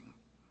missing.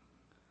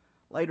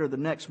 Later the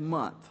next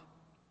month,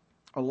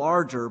 a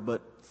larger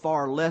but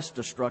far less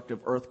destructive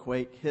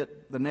earthquake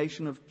hit the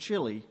nation of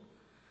Chile.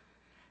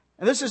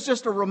 And this is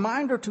just a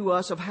reminder to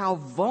us of how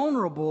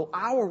vulnerable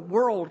our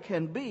world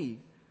can be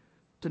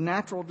to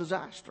natural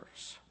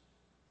disasters.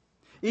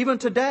 Even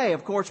today,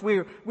 of course, we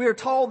are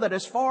told that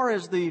as far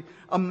as the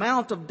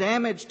amount of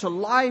damage to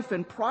life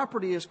and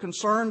property is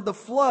concerned, the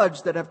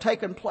floods that have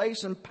taken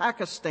place in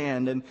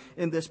Pakistan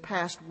in this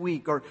past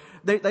week, or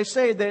they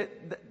say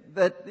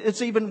that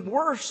it's even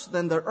worse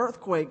than the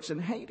earthquakes in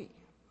Haiti.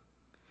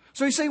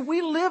 So you see,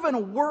 we live in a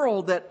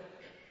world that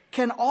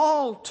can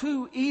all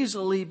too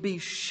easily be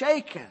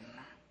shaken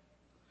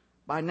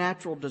by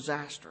natural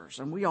disasters.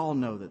 And we all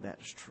know that that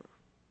is true.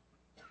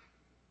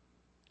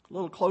 A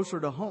little closer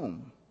to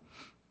home.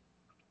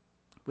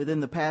 Within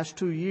the past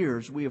 2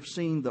 years, we have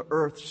seen the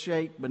earth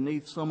shake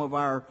beneath some of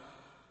our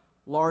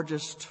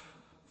largest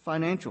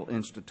financial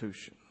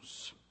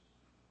institutions.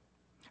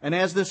 And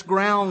as this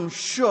ground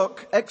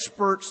shook,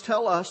 experts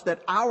tell us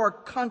that our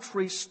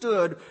country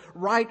stood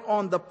right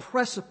on the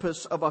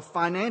precipice of a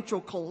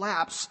financial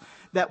collapse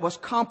that was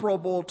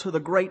comparable to the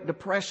Great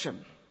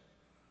Depression.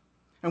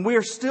 And we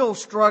are still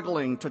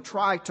struggling to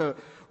try to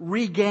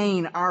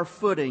regain our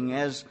footing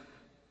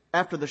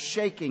after the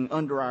shaking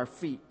under our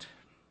feet.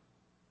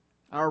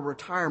 Our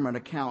retirement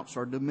accounts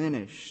are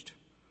diminished.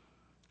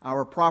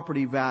 Our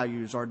property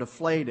values are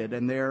deflated,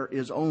 and there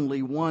is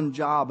only one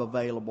job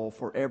available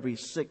for every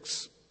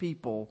 6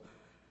 people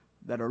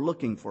that are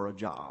looking for a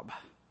job.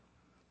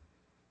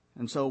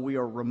 And so we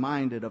are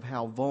reminded of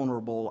how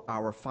vulnerable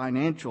our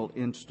financial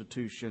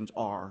institutions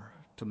are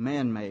to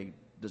man-made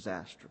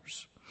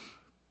disasters.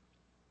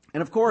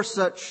 And of course,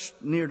 such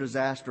near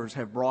disasters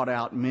have brought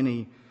out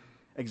many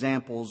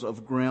examples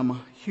of grim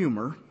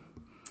humor.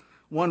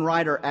 One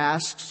writer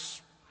asks,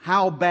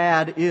 how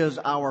bad is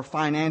our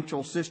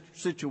financial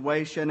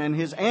situation? And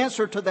his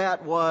answer to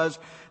that was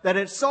that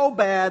it's so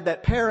bad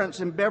that parents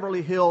in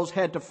Beverly Hills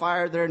had to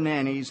fire their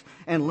nannies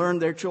and learn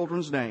their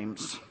children's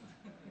names.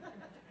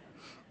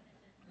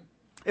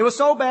 It was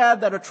so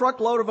bad that a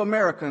truckload of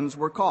Americans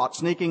were caught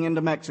sneaking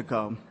into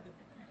Mexico.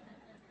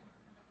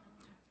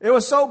 It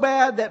was so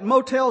bad that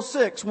Motel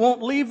 6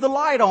 won't leave the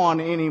light on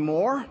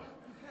anymore.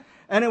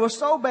 And it was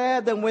so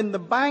bad that when the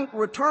bank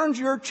returns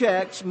your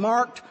checks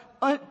marked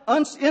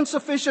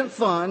insufficient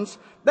funds,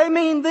 they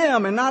mean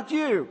them and not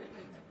you.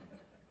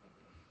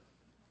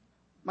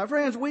 My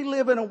friends, we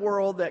live in a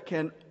world that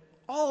can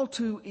all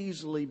too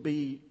easily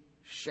be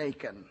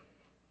shaken.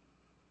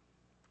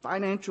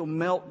 Financial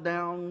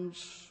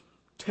meltdowns,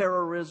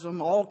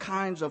 terrorism, all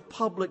kinds of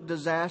public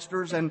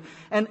disasters, and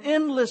an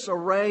endless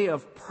array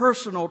of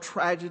personal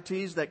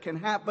tragedies that can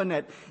happen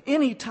at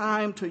any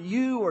time to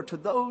you or to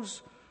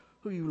those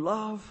who you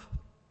love.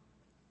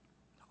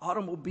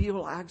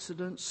 Automobile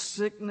accidents,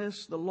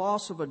 sickness, the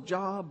loss of a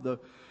job, the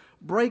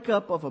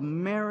breakup of a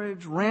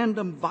marriage,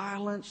 random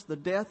violence, the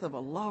death of a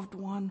loved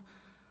one.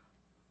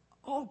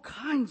 All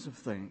kinds of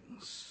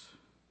things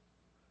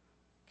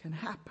can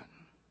happen.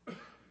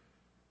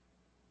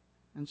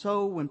 And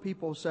so when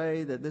people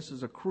say that this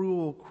is a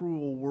cruel,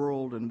 cruel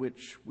world in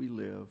which we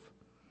live,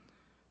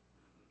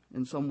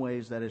 in some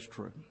ways that is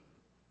true.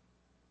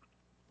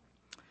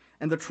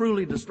 And the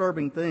truly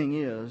disturbing thing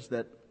is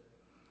that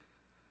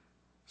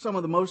some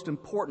of the most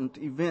important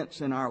events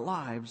in our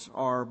lives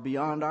are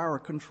beyond our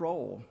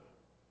control.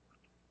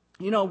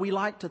 You know, we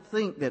like to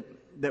think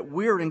that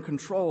we're in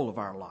control of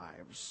our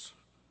lives.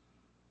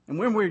 And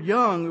when we're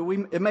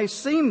young, it may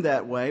seem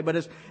that way,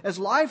 but as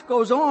life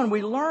goes on,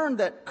 we learn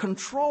that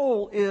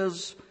control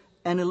is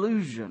an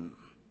illusion.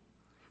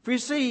 For you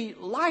see,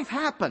 life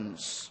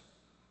happens.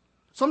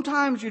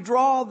 Sometimes you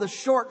draw the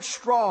short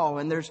straw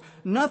and there's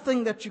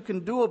nothing that you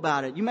can do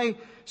about it. You may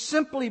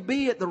simply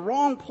be at the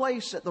wrong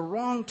place at the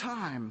wrong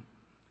time.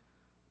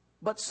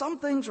 But some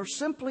things are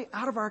simply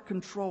out of our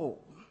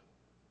control.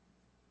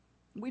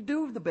 We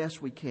do the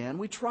best we can.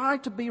 We try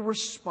to be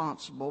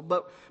responsible,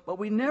 but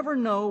we never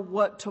know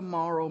what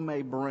tomorrow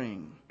may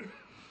bring.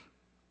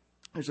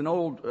 There's an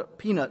old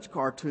Peanuts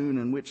cartoon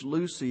in which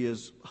Lucy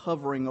is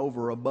hovering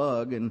over a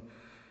bug, and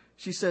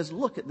she says,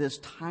 "Look at this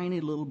tiny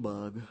little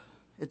bug.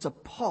 It's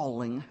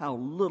appalling how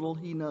little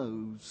he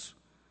knows.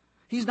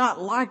 He's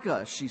not like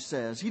us," she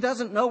says. "He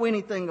doesn't know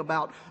anything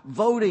about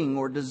voting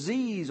or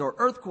disease or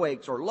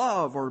earthquakes or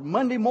love or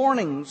Monday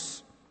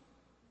mornings."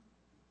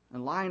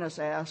 And Linus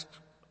asked,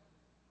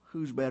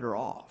 "Who's better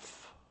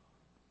off?"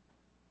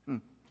 You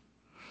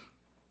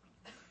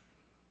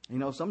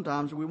know,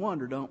 sometimes we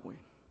wonder, don't we?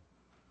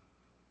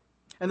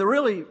 And the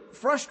really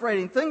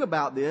frustrating thing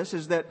about this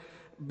is that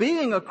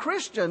being a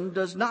Christian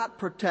does not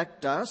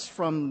protect us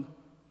from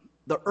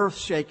the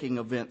earth-shaking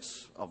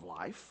events of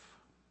life.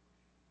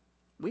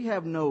 We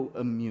have no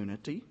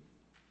immunity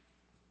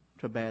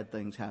to bad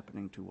things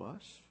happening to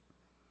us.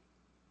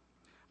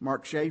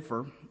 Mark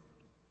Schaefer,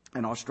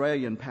 an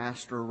Australian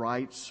pastor,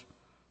 writes,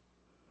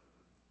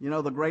 "You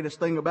know, the greatest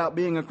thing about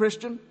being a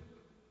Christian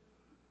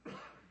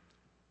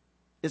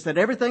is that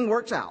everything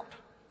works out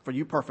for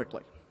you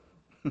perfectly."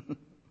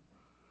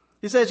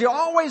 He says, you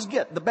always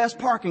get the best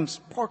parking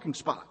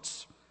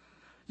spots.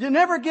 You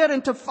never get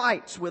into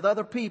fights with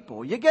other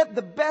people. You get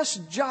the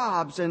best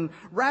jobs and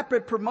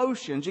rapid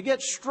promotions. You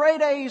get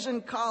straight A's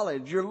in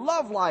college. Your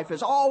love life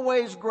is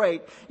always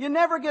great. You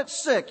never get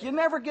sick. You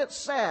never get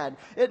sad.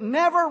 It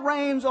never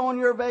rains on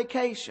your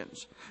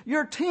vacations.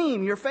 Your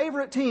team, your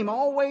favorite team,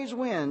 always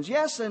wins.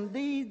 Yes,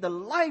 indeed, the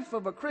life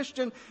of a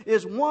Christian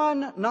is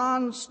one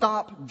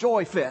non-stop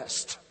joy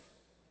fest.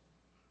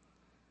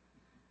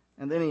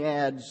 And then he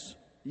adds,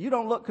 you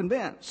don't look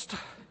convinced.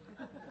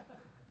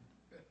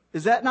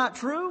 Is that not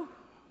true?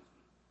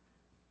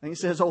 And he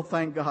says, oh,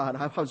 thank God.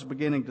 I was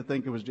beginning to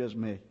think it was just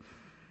me.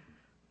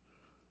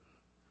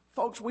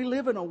 Folks, we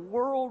live in a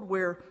world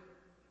where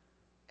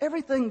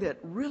everything that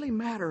really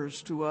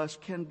matters to us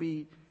can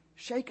be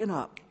shaken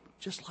up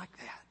just like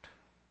that.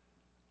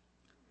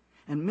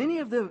 And many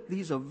of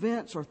these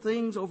events are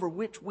things over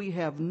which we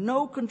have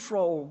no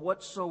control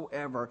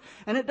whatsoever.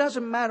 And it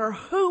doesn't matter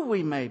who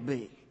we may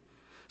be.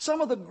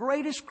 Some of the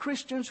greatest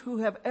Christians who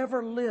have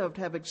ever lived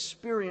have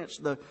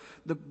experienced the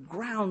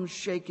ground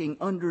shaking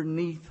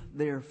underneath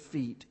their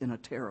feet in a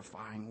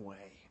terrifying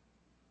way.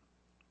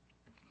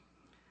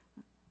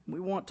 We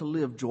want to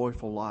live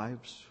joyful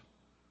lives.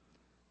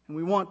 And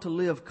we want to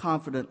live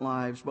confident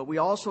lives. But we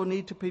also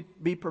need to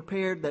be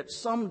prepared that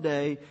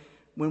someday,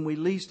 when we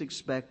least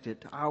expect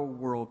it, our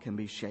world can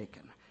be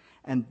shaken.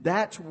 And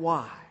that's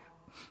why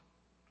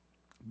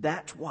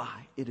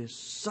it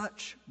is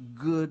such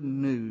good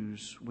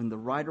news when the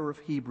writer of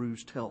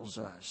Hebrews tells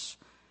us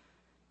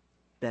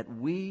that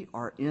we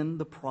are in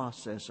the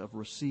process of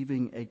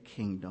receiving a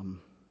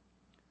kingdom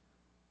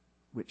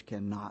which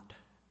cannot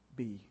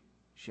be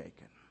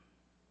shaken.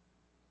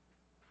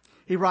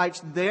 He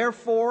writes,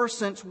 therefore,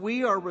 since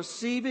we are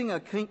receiving a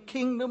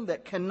kingdom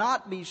that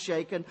cannot be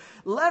shaken,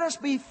 let us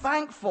be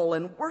thankful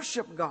and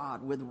worship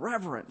God with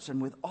reverence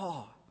and with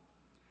awe.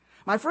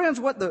 My friends,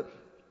 what the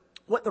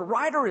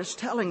writer is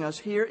telling us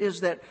here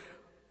is that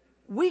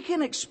we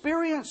can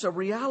experience a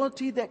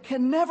reality that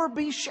can never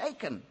be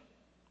shaken.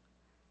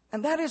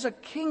 And that is a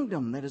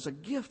kingdom that is a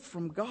gift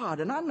from God.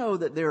 And I know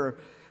that there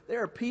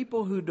are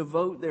people who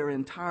devote their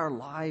entire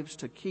lives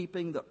to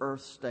keeping the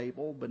earth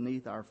stable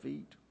beneath our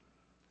feet.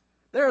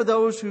 There are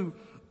those who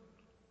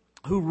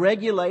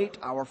regulate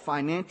our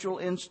financial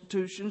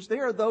institutions.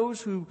 There are those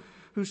who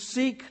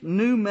seek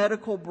new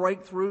medical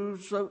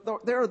breakthroughs. So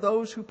there are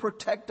those who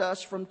protect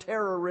us from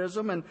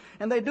terrorism,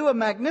 and they do a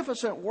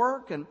magnificent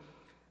work, and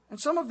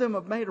some of them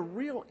have made a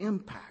real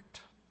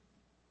impact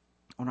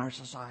on our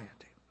society.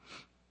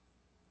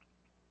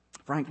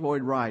 Frank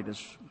Lloyd Wright is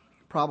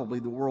probably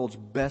the world's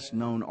best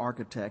known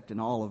architect in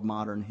all of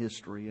modern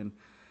history, and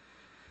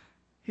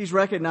he's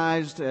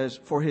recognized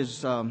for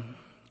his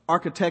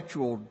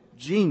architectural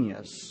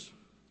genius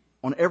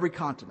on every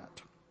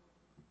continent.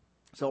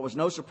 So it was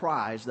no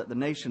surprise that the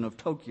nation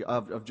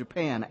of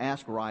Japan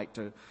asked Wright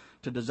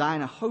to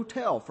design a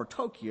hotel for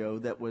Tokyo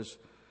that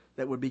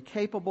would be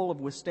capable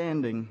of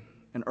withstanding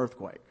an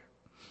earthquake.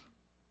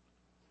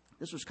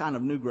 This was kind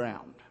of new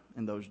ground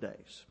in those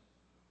days.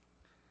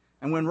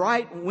 And when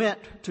Wright went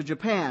to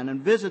Japan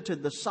and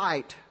visited the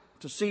site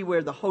to see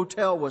where the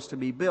hotel was to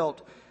be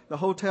built, the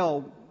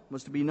hotel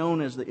was to be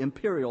known as the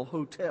Imperial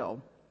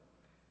Hotel.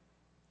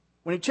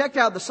 When he checked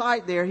out the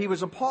site there, he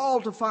was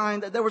appalled to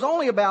find that there was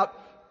only about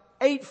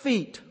 8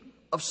 feet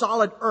of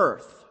solid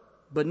earth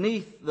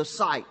beneath the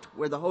site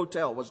where the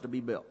hotel was to be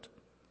built.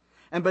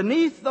 And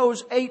beneath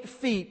those 8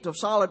 feet of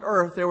solid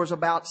earth, there was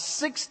about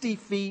 60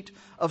 feet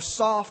of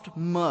soft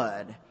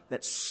mud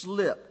that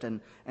slipped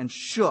and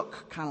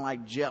shook, kind of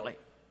like jelly.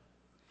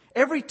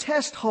 Every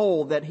test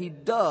hole that he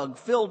dug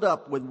filled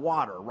up with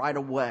water right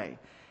away.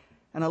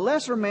 And a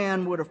lesser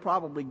man would have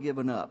probably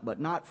given up,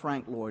 but not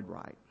Frank Lloyd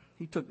Wright.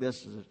 He took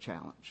this as a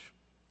challenge.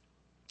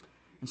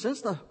 And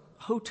since the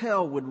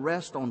hotel would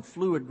rest on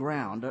fluid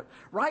ground,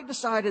 Wright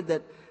decided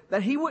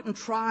that he wouldn't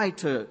try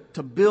to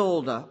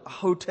build a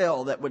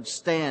hotel that would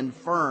stand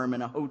firm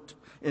in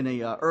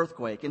a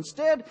earthquake.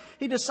 Instead,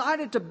 he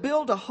decided to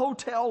build a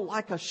hotel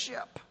like a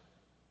ship.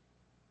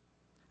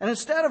 And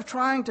instead of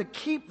trying to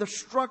keep the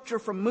structure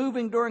from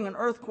moving during an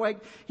earthquake,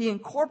 he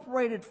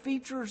incorporated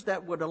features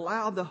that would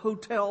allow the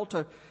hotel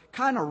to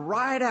kind of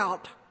ride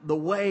out the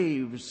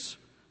waves,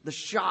 the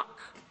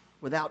shock,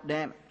 without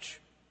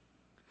damage.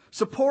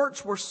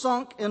 Supports were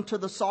sunk into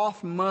the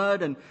soft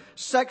mud, and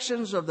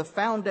sections of the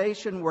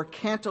foundation were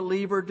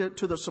cantilevered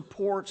to the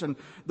supports, and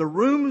the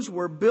rooms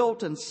were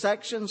built in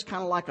sections,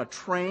 kind of like a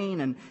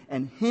train,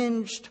 and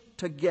hinged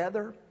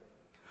together.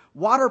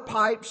 Water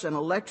pipes and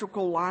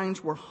electrical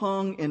lines were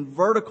hung in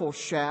vertical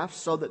shafts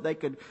so that they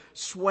could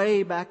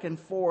sway back and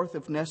forth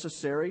if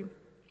necessary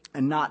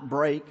and not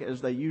break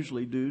as they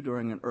usually do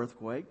during an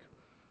earthquake.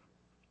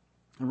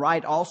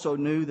 Wright also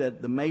knew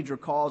that the major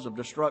cause of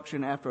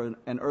destruction after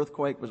an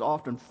earthquake was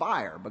often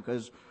fire,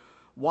 because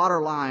water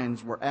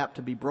lines were apt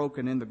to be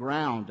broken in the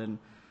ground, and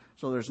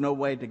so there's no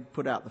way to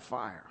put out the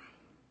fire.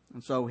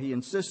 And so he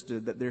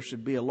insisted that there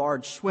should be a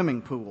large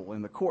swimming pool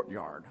in the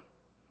courtyard,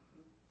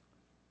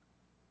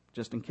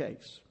 just in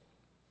case.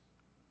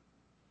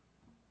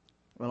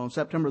 Well, on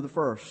September the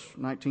 1st,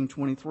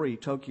 1923,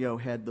 Tokyo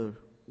had the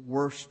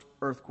worst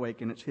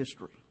earthquake in its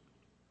history.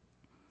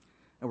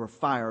 There were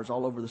fires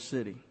all over the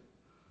city.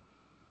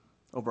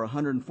 Over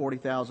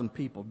 140,000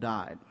 people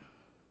died.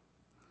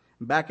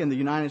 Back in the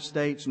United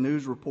States,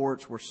 news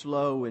reports were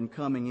slow in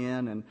coming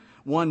in, and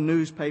one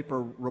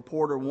newspaper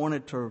reporter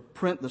wanted to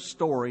print the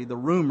story, the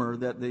rumor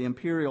that the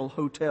Imperial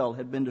Hotel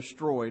had been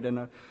destroyed,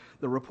 and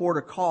the reporter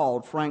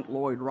called Frank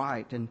Lloyd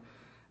Wright, and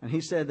he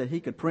said that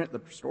he could print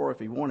the story if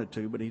he wanted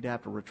to, but he'd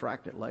have to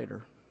retract it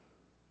later.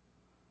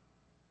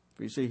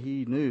 For you see,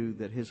 he knew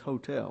that his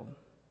hotel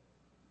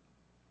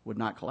would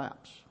not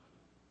collapse.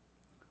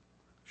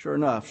 Sure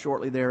enough,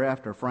 shortly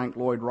thereafter, Frank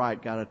Lloyd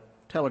Wright got a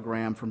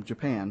telegram from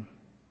Japan.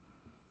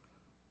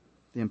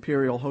 The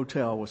Imperial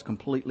Hotel was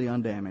completely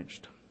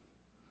undamaged.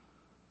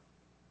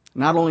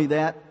 Not only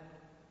that,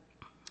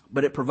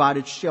 but it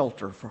provided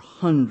shelter for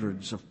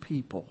hundreds of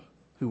people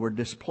who were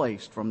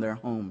displaced from their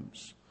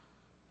homes.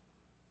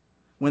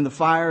 When the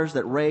fires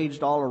that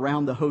raged all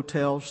around the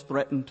hotels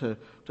threatened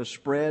to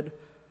spread,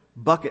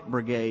 bucket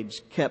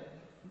brigades kept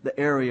the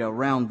area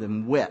around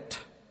them wet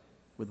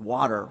with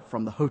water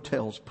from the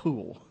hotel's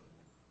pool.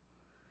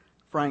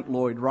 Frank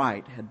Lloyd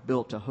Wright had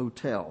built a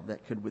hotel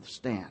that could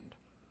withstand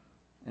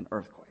an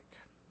earthquake.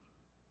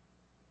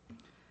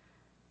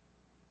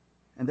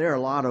 And there are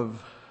a lot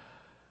of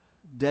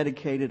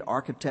dedicated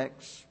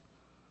architects,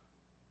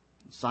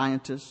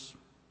 scientists,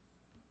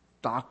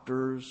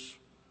 doctors,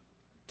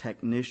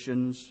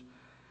 technicians,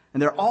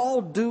 and they're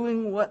all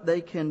doing what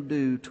they can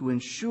do to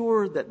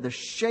ensure that the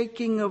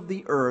shaking of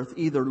the earth,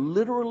 either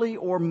literally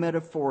or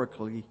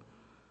metaphorically,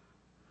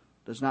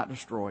 does not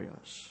destroy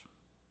us.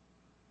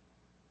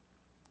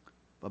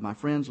 But my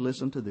friends,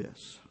 listen to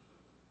this.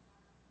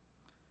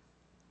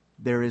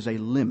 There is a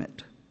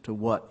limit to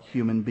what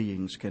human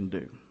beings can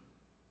do.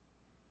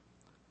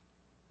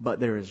 But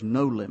there is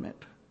no limit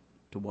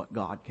to what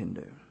God can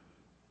do.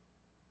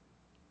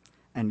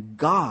 And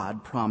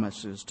God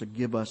promises to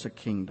give us a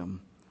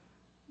kingdom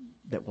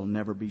that will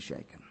never be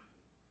shaken.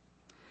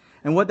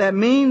 And what that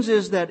means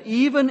is that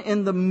even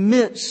in the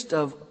midst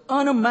of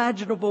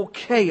unimaginable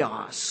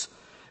chaos,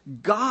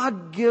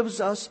 God gives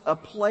us a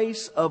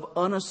place of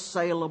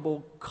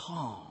unassailable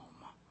calm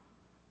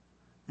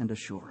and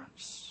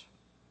assurance.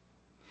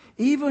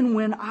 Even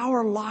when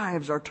our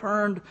lives are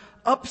turned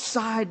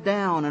upside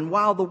down and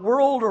while the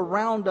world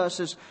around us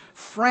is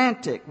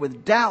frantic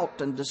with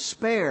doubt and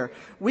despair,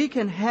 we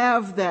can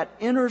have that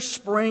inner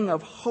spring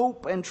of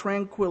hope and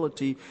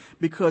tranquility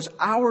because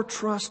our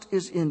trust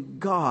is in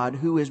God,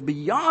 who is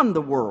beyond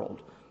the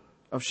world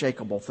of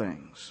shakeable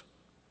things.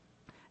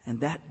 And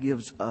that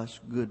gives us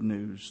good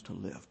news to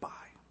live by.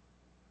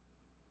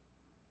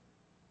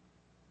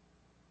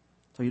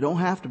 So you don't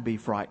have to be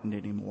frightened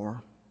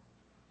anymore.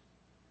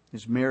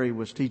 As Mary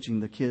was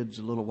teaching the kids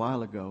a little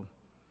while ago,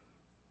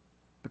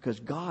 because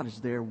God is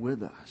there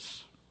with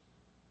us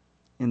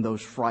in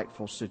those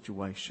frightful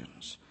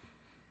situations.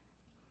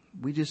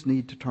 We just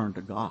need to turn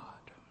to God.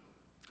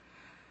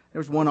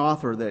 There's one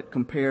author that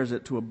compares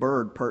it to a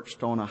bird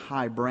perched on a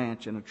high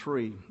branch in a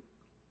tree.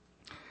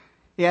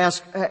 He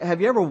asked,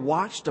 have you ever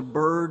watched a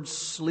bird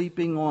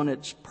sleeping on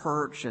its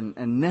perch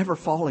and never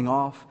falling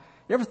off?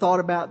 You ever thought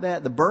about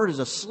that? The bird is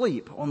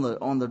asleep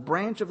on the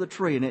branch of the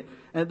tree and it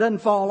doesn't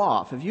fall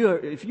off. If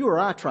you or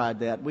I tried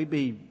that, we'd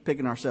be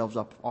picking ourselves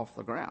up off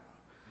the ground.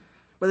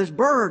 But this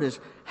bird is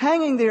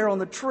hanging there on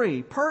the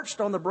tree,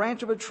 perched on the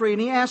branch of a tree,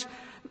 and he asks,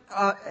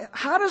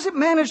 how does it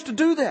manage to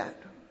do that?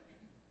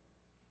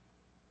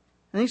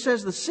 And he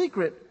says the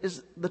secret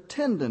is the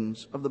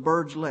tendons of the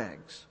bird's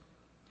legs.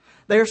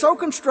 They are so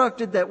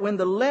constructed that when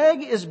the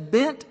leg is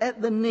bent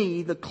at the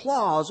knee, the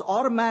claws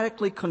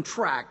automatically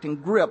contract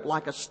and grip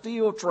like a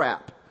steel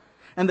trap.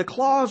 And the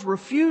claws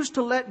refuse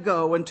to let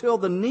go until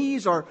the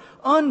knees are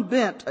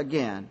unbent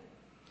again.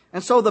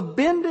 And so the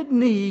bended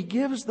knee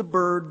gives the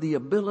bird the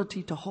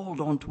ability to hold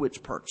on to its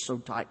perch so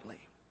tightly.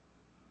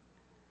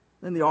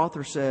 Then the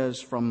author says,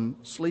 from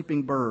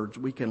sleeping birds,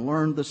 we can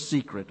learn the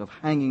secret of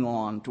hanging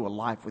on to a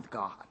life with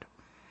God.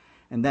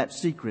 And that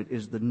secret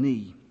is the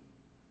knee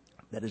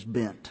that is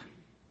bent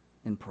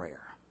in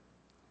prayer.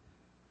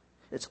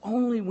 It's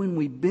only when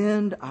we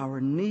bend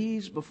our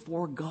knees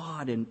before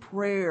God in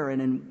prayer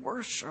and in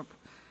worship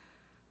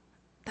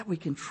that we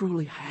can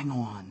truly hang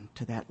on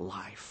to that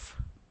life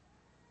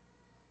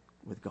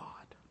with God.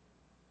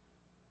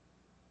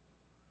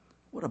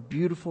 What a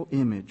beautiful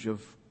image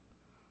of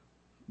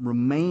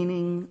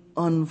remaining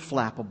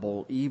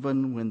unflappable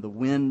even when the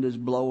wind is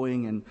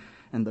blowing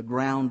and the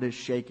ground is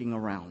shaking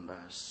around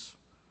us.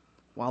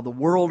 While the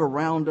world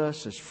around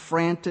us is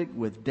frantic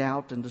with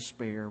doubt and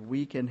despair,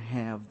 we can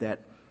have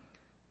that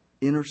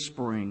inner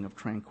spring of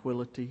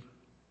tranquility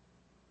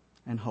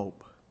and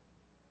hope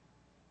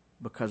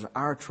because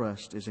our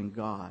trust is in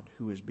God,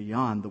 who is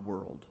beyond the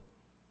world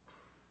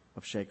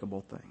of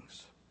shakeable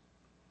things.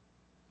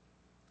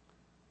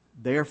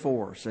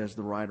 Therefore, says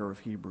the writer of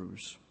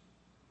Hebrews,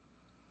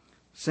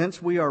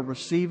 since we are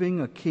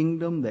receiving a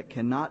kingdom that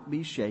cannot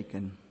be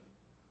shaken,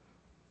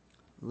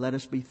 let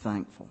us be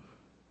thankful.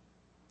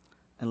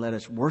 And let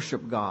us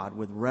worship God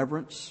with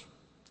reverence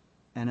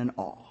and in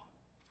awe.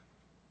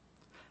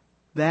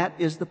 That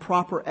is the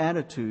proper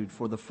attitude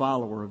for the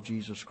follower of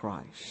Jesus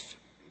Christ.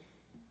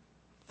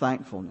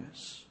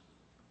 Thankfulness,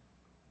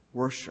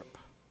 worship,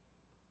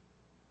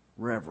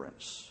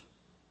 reverence,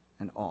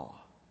 and awe.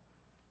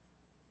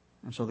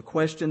 And so the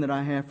question that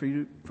I have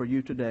for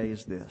you today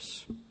is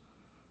this.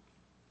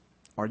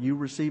 Are you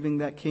receiving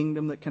that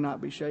kingdom that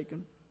cannot be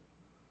shaken?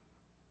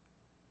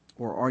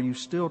 Or are you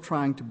still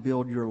trying to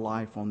build your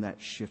life on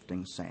that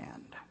shifting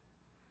sand?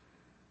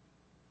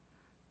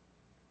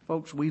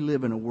 Folks, we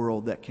live in a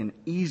world that can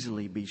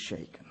easily be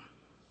shaken.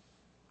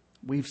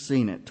 We've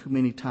seen it too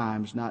many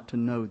times not to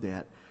know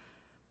that.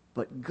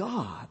 But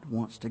God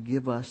wants to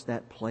give us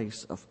that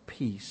place of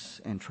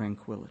peace and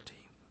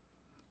tranquility,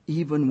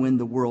 even when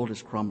the world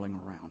is crumbling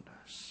around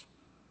us.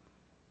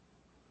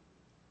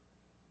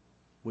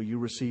 Will you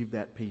receive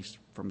that peace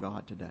from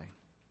God today?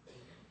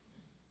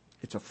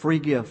 It's a free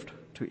gift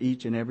to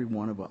each and every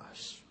one of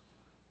us.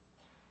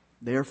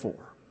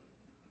 Therefore,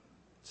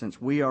 since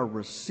we are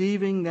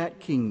receiving that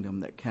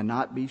kingdom that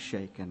cannot be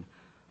shaken,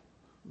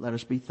 let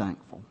us be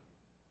thankful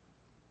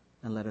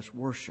and let us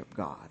worship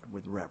God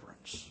with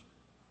reverence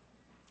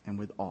and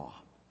with awe.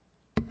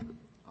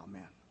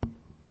 Amen.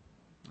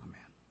 Amen.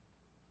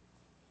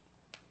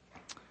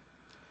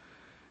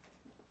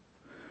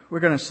 We're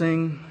going to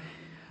sing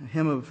a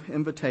hymn of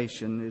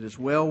invitation. It is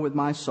well with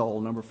my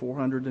soul, number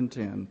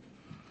 410.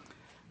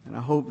 And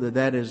I hope that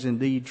that is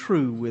indeed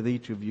true with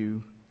each of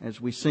you as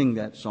we sing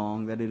that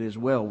song, that it is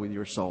well with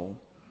your soul,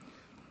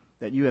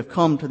 that you have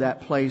come to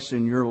that place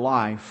in your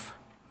life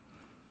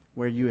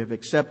where you have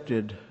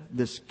accepted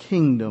this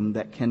kingdom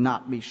that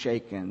cannot be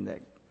shaken,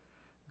 that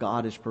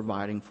God is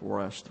providing for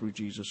us through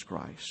Jesus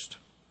Christ.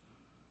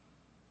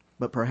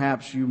 But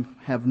perhaps you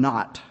have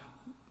not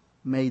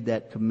made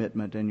that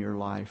commitment in your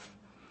life.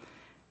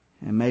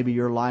 And maybe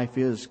your life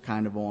is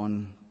kind of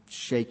on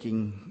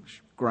shaking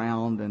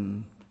ground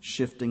and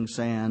shifting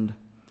sand.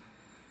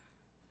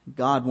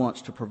 God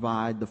wants to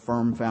provide the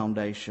firm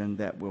foundation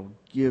that will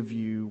give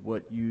you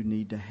what you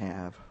need to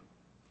have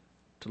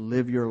to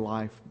live your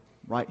life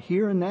right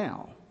here and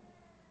now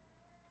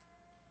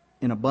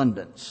in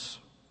abundance,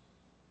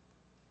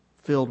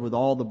 filled with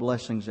all the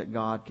blessings that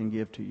God can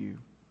give to you,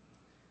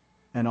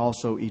 and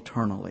also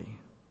eternally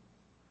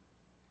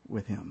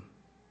with Him.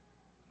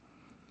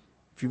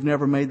 If you've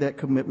never made that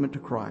commitment to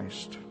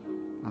Christ,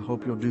 I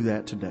hope you'll do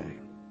that today.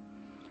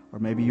 Or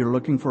maybe you're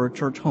looking for a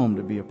church home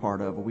to be a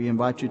part of. We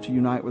invite you to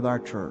unite with our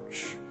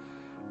church.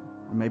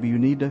 Or maybe you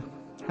need to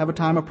have a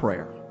time of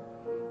prayer.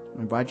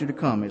 I invite you to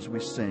come as we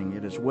sing,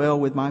 "It is well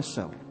with my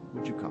soul."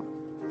 Would you come?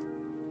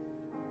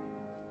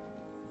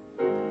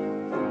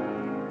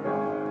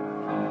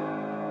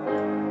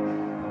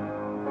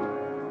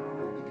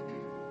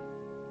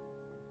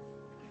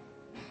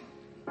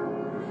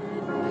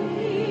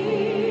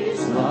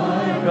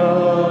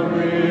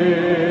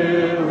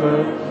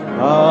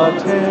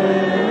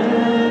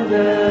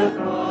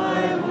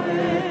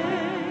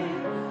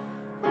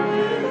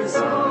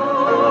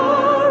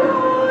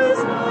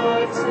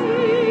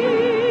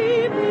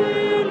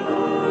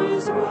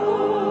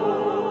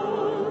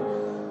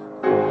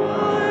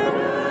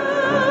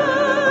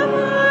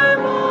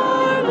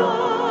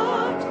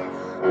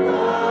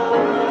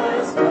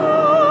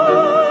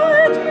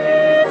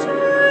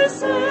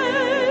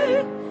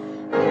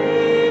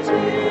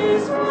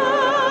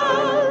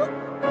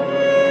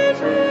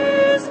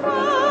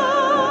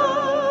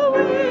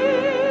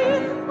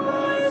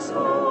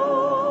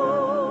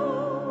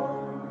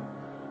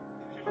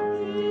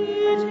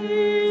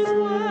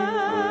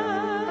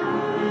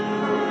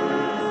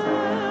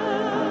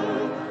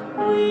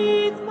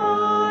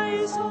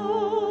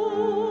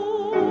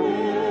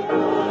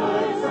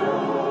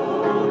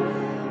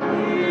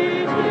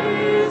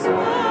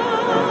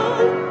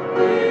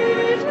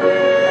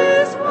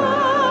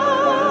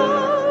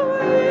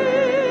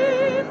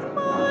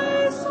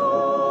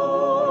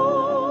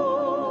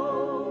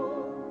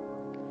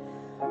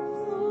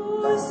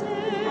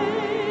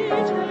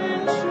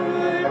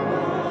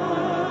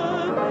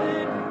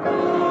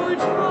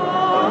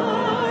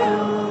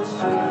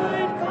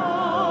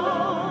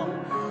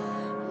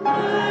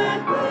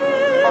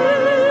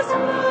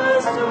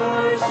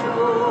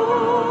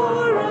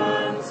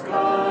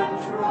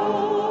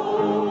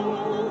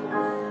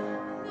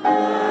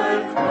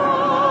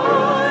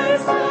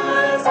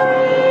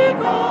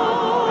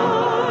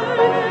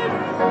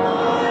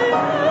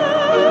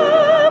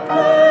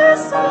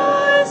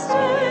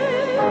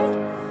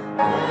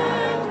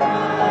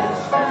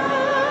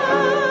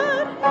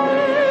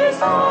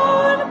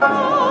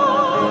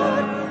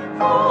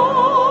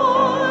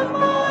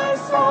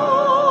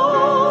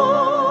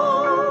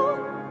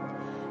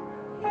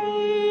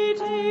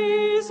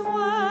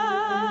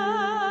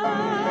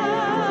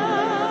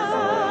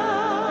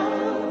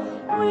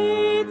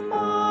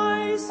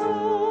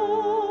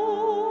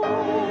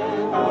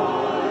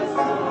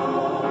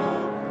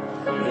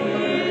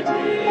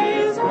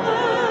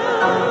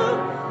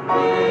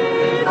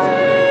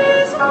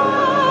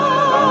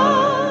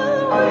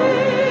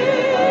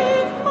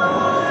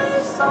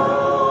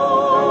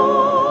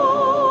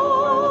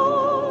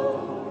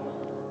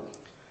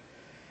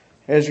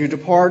 As you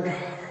depart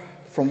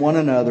from one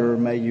another,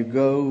 may you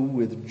go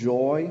with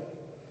joy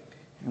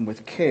and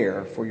with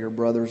care for your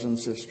brothers and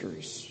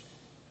sisters.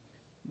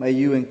 May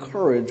you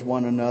encourage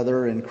one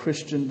another in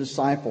Christian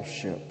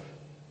discipleship,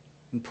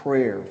 in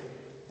prayer,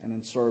 and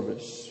in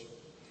service.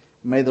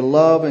 May the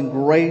love and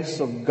grace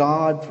of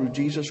God through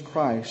Jesus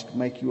Christ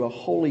make you a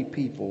holy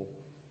people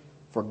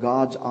for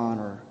God's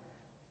honor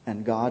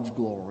and God's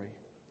glory.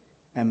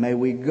 And may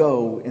we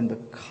go in the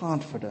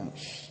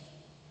confidence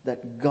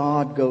that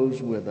God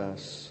goes with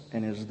us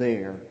and is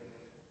there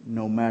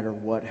no matter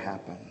what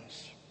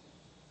happens.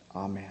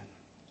 Amen.